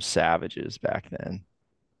were some savages back then.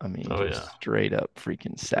 I mean, Oh yeah, just straight up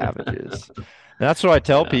freaking savages. And that's what I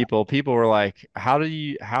tell yeah. people. People were like, how do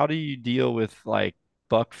you deal with like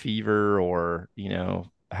buck fever or,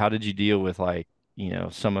 how did you deal with like,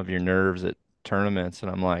 some of your nerves at tournaments?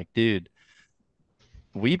 And I'm like, dude,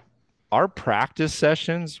 we our practice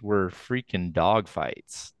sessions were freaking dog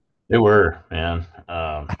fights. They were, man.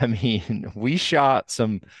 I mean, we shot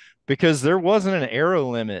some because there wasn't an arrow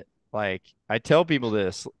limit. Like I tell people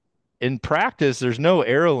this in practice, there's no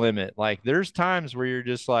arrow limit. Like there's times where you're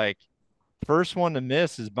just like, first one to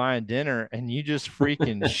miss is buying dinner and you just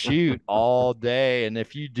freaking shoot all day. And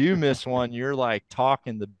if you do miss one, you're like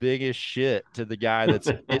talking the biggest shit to the guy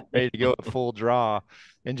that's getting ready to go at full draw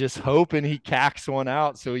and just hoping he cacks one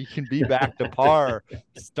out so he can be back to par,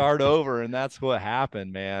 start over. And that's what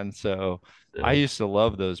happened, man. So I Yeah, used to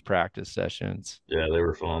love those practice sessions. yeah, they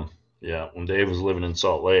were fun. Yeah, when Dave was living in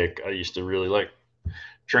Salt Lake, I used to really like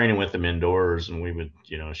training with him indoors, and we would,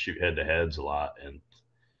 shoot head to heads a lot, and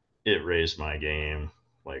it raised my game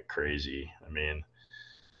like crazy. I mean,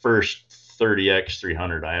 first 30x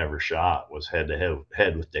 300 I ever shot was head to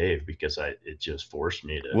head with Dave because it just forced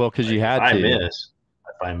me to Well, because like you had to.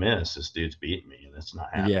 if I miss, this dude's beating me, and it's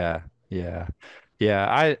not happening. Yeah, yeah,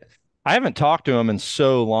 yeah. I haven't talked to him in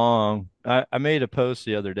so long. I made a post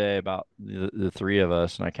the other day about the three of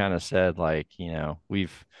us, and I kind of said like, we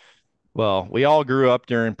all grew up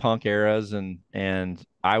during punk eras, and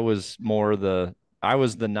I was the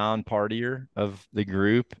non-partier of the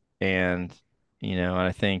group, and and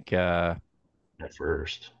I think At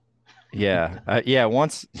first.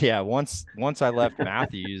 once I left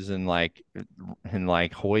Matthews and like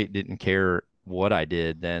Hoyt didn't care what I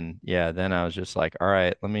did, then I was just like, all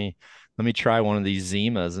right, let me try one of these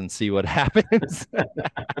Zimas and see what happens.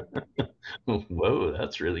 Whoa,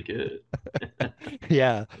 that's really good.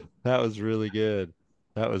 Yeah, that was really good.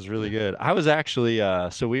 That was really good. I was actually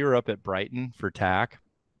so we were up at Brighton for TAC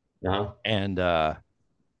Uh-huh. and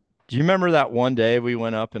do you remember that one day we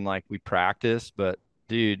went up and like we practiced, but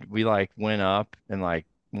dude, we like went up and like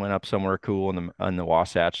went up somewhere cool in the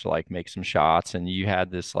Wasatch to like make some shots and you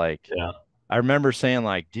had this like Yeah. I remember saying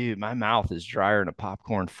like, dude, my mouth is drier than a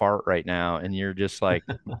popcorn fart right now. And you're just like,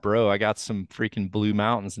 bro, I got some freaking Blue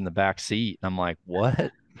Mountains in the back seat. And I'm like,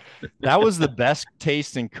 what? That was the best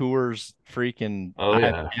tasting Coors freaking Oh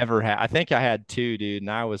I've yeah. ever had. I think I had two, dude,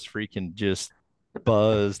 and I was freaking just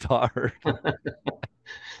buzzed hard.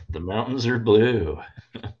 The mountains are blue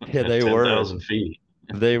Yeah, at they were. 10,000 feet.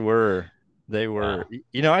 They were. They Yeah. were.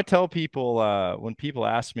 I tell people when people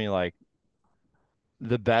ask me like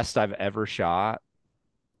the best I've ever shot.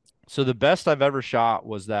 So the best I've ever shot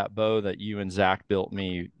was that bow that you and Zach built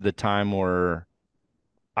me the time where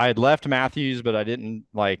I had left Matthews, but I didn't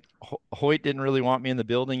like Hoyt didn't really want me in the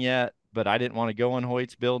building yet, but I didn't want to go in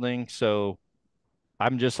Hoyt's building. So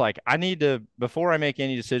I'm just like, I need to, before I make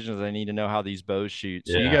any decisions, I need to know how these bows shoot.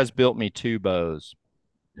 So you Yeah. guys built me two bows.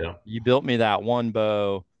 Yeah. You built me that one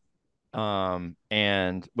bow,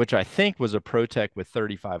 and which I think was a ProTech with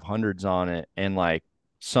 3500s on it and like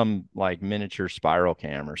some like miniature spiral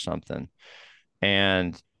cam or something.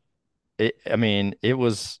 And I mean, it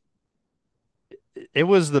was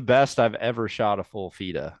the best I've ever shot a full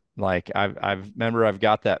FITA. Like I've remember I've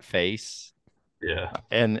got that face, Yeah.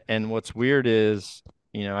 and what's weird is,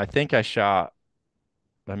 I think I shot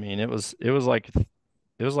I mean, it was like a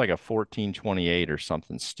 1428 or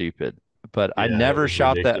something stupid. But I Yeah, it never was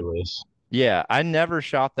shot that. ridiculous. Yeah, I never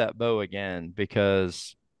shot that bow again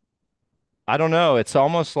because I don't know. It's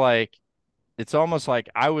almost like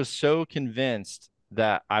I was so convinced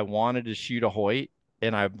that I wanted to shoot a Hoyt,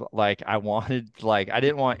 and I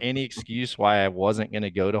didn't want any excuse why I wasn't going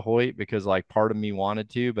to go to Hoyt, because like part of me wanted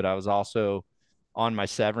to, but I was also on my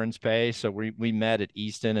severance pay. So we met at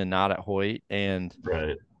Easton and not at Hoyt. And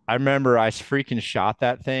Right. I remember I freaking shot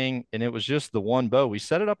that thing, and it was just the one bow. We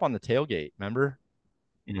set it up on the tailgate, remember?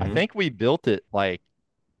 I Hmm. think we built it like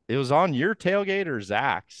it was on your tailgate or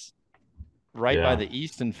Zach's, right by Yeah. the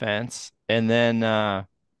Easton fence. And then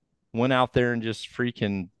went out there and just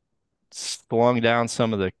freaking slung down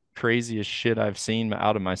some of the craziest shit I've seen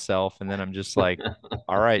out of myself. And then I'm just like,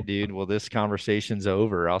 all right, dude, well, this conversation's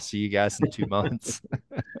over. I'll see you guys in 2 months.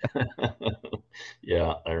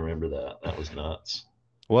 Yeah, I remember that. That was nuts.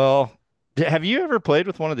 Well, have you ever played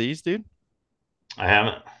with one of these, dude? I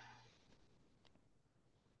haven't.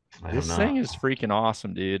 I have This thing not. is freaking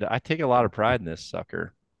awesome, dude. I take a lot of pride in this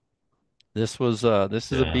sucker. This is a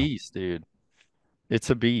Yeah, beast, dude. It's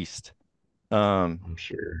a beast. Um, I'm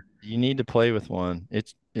sure. you need to play with one.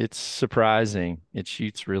 It's surprising. It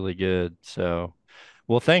shoots really good. So,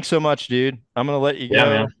 well, thanks so much, dude. I'm gonna let you Yeah,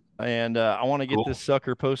 man. go, and I want to get this Cool.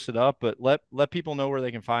 sucker posted up, but let people know where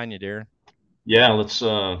they can find you, Darren. Yeah, let's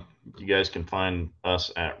you guys can find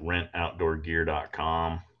us at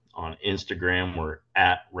rentoutdoorgear.com. On Instagram, we're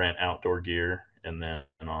at Rent Outdoor Gear, and then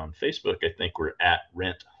on Facebook, I think we're at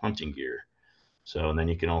Rent Hunting Gear. So, and then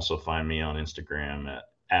you can also find me on Instagram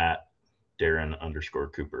at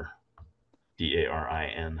Darin_Cooper,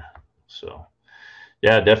 DARIN. So,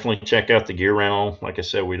 yeah, definitely check out the gear rental. Like I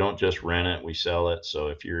said, we don't just rent it, we sell it. So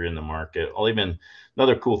if you're in the market,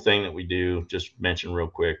 another cool thing that we do, just mention real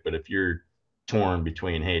quick, but if you're torn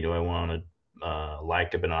between, hey, do I want a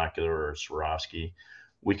Leica binocular or a Swarovski,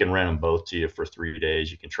 we can rent them both to you for 3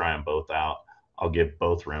 days. You can try them both out. I'll give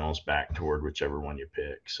both rentals back toward whichever one you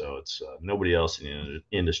pick. So it's nobody else in the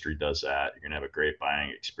industry does that. You're gonna have a great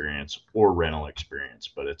buying experience or rental experience,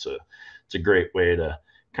 but it's a great way to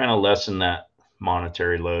kind of lessen that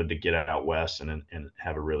monetary load to get out west and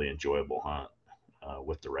have a really enjoyable hunt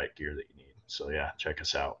with the right gear that you need. So yeah, check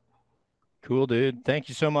us out. Cool, dude. Thank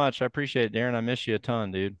you so much. I appreciate it, Darren. I miss you a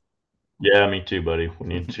ton, dude. Yeah, me too, buddy. We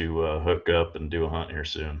need to hook up and do a hunt here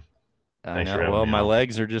soon. I Thanks for know. having Well, me my on.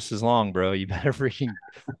 legs are just as long, bro. You better freaking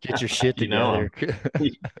get your shit You know, together.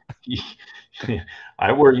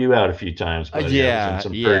 I wore you out a few times, buddy. I was in Yeah,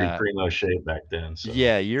 some pretty yeah. primo shape back then. So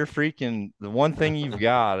Yeah, you're freaking the one thing you've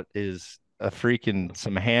got is a freaking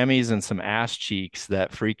some hammies and some ass cheeks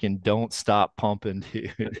that freaking don't stop pumping,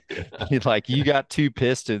 dude. Like you got two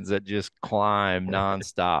pistons that just climb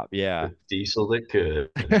nonstop. Yeah. the diesel that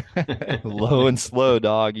could. Low and slow,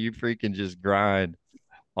 dog. You freaking just grind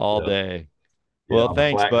all Yep. day. Yeah, Well, on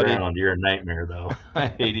thanks, flat buddy. ground, you're a nightmare though. I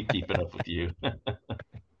hated keeping up with you.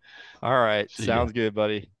 All right. See ya. Sounds good,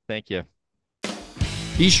 buddy. Thank you.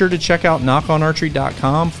 Be sure to check out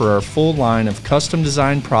knockonarchery.com for our full line of custom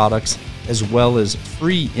designed products, as well as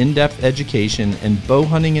free in-depth education and bow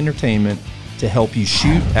hunting entertainment to help you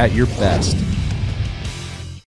shoot at your best.